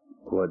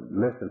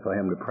listen for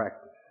him to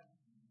practice.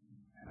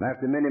 And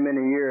after many,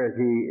 many years,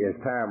 his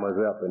time was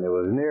up, and it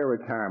was near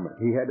retirement.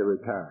 He had to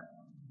retire.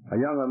 A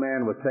younger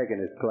man was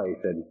taking his place,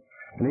 and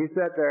he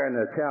sat there in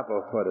the chapel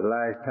for the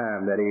last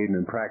time that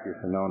evening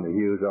practicing on the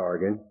huge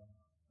organ.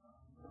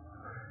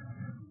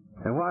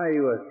 And while he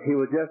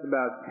was just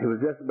about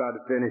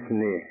to finish,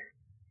 and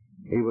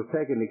he was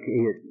taking the key.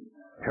 He had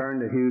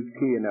turned the huge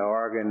key in the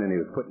organ, and he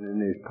was putting it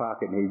in his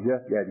pocket. And he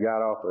just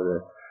got off of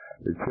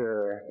the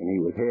chair, and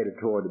he was headed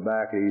toward the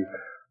back.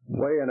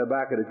 Way in the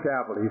back of the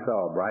chapel, he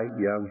saw a bright,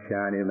 young,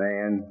 shiny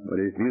man with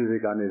his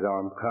music on his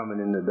arm coming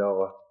in the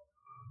door.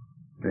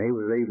 And he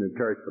was leaving the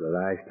church for the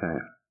last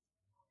time.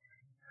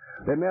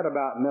 They met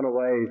about middle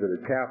ways of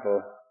the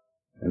chapel,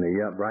 and the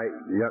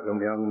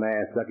young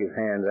man stuck his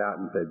hands out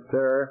and said,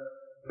 "Sir,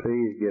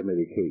 please give me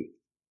the key."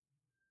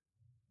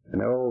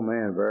 And the old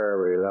man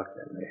very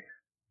reluctantly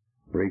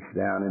reached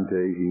down into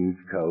his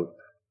huge coat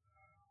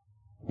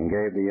and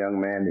gave the young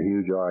man the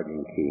huge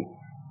organ key.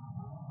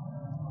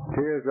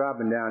 Tears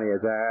dropping down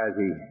his eyes,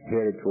 he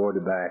headed toward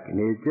the back, and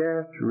he had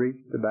just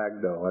reached the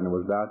back door and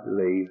was about to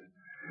leave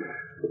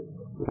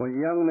when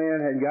the young man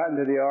had gotten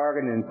to the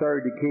organ and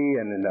inserted the key,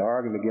 and then the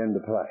organ began to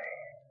play.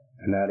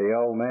 And now the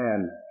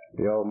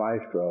old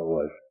maestro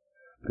was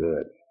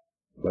good,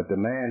 but the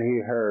man he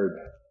heard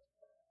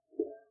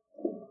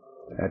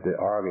at the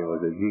organ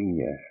was a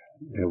genius.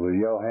 It was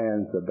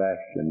Johann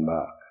Sebastian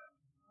Bach.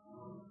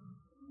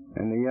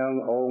 And the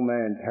young old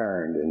man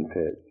turned and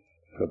said,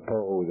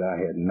 "Suppose I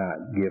had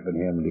not given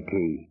him the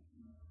key."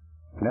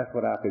 And that's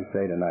what I could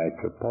say tonight.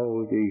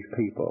 Suppose these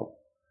people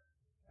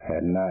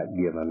had not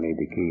given me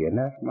the key. And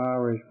that's my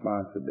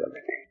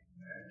responsibility.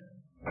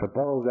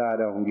 Suppose I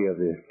don't give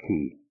this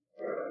key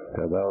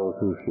to those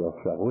who shall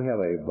suffer. We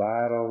have a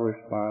vital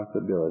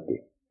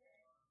responsibility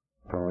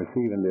from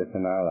receiving this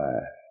in our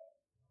lives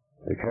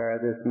to carry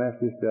this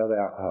message to other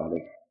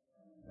alcoholics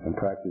and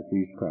practice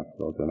these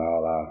principles in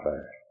all our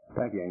affairs.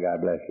 Thank you, and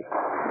God bless you.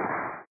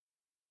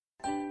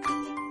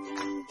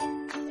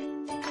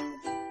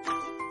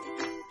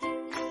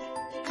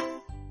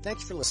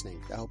 Thanks for listening.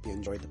 I hope you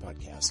enjoyed the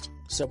podcast.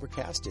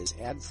 Sobercast is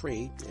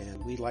ad-free,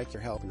 and we'd like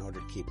your help in order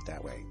to keep it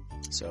that way.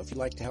 So if you'd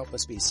like to help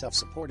us be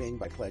self-supporting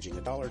by pledging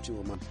 $1 or $2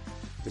 a month,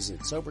 visit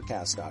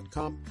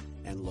Sobercast.com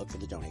and look for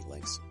the donate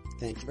links.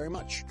 Thank you very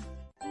much.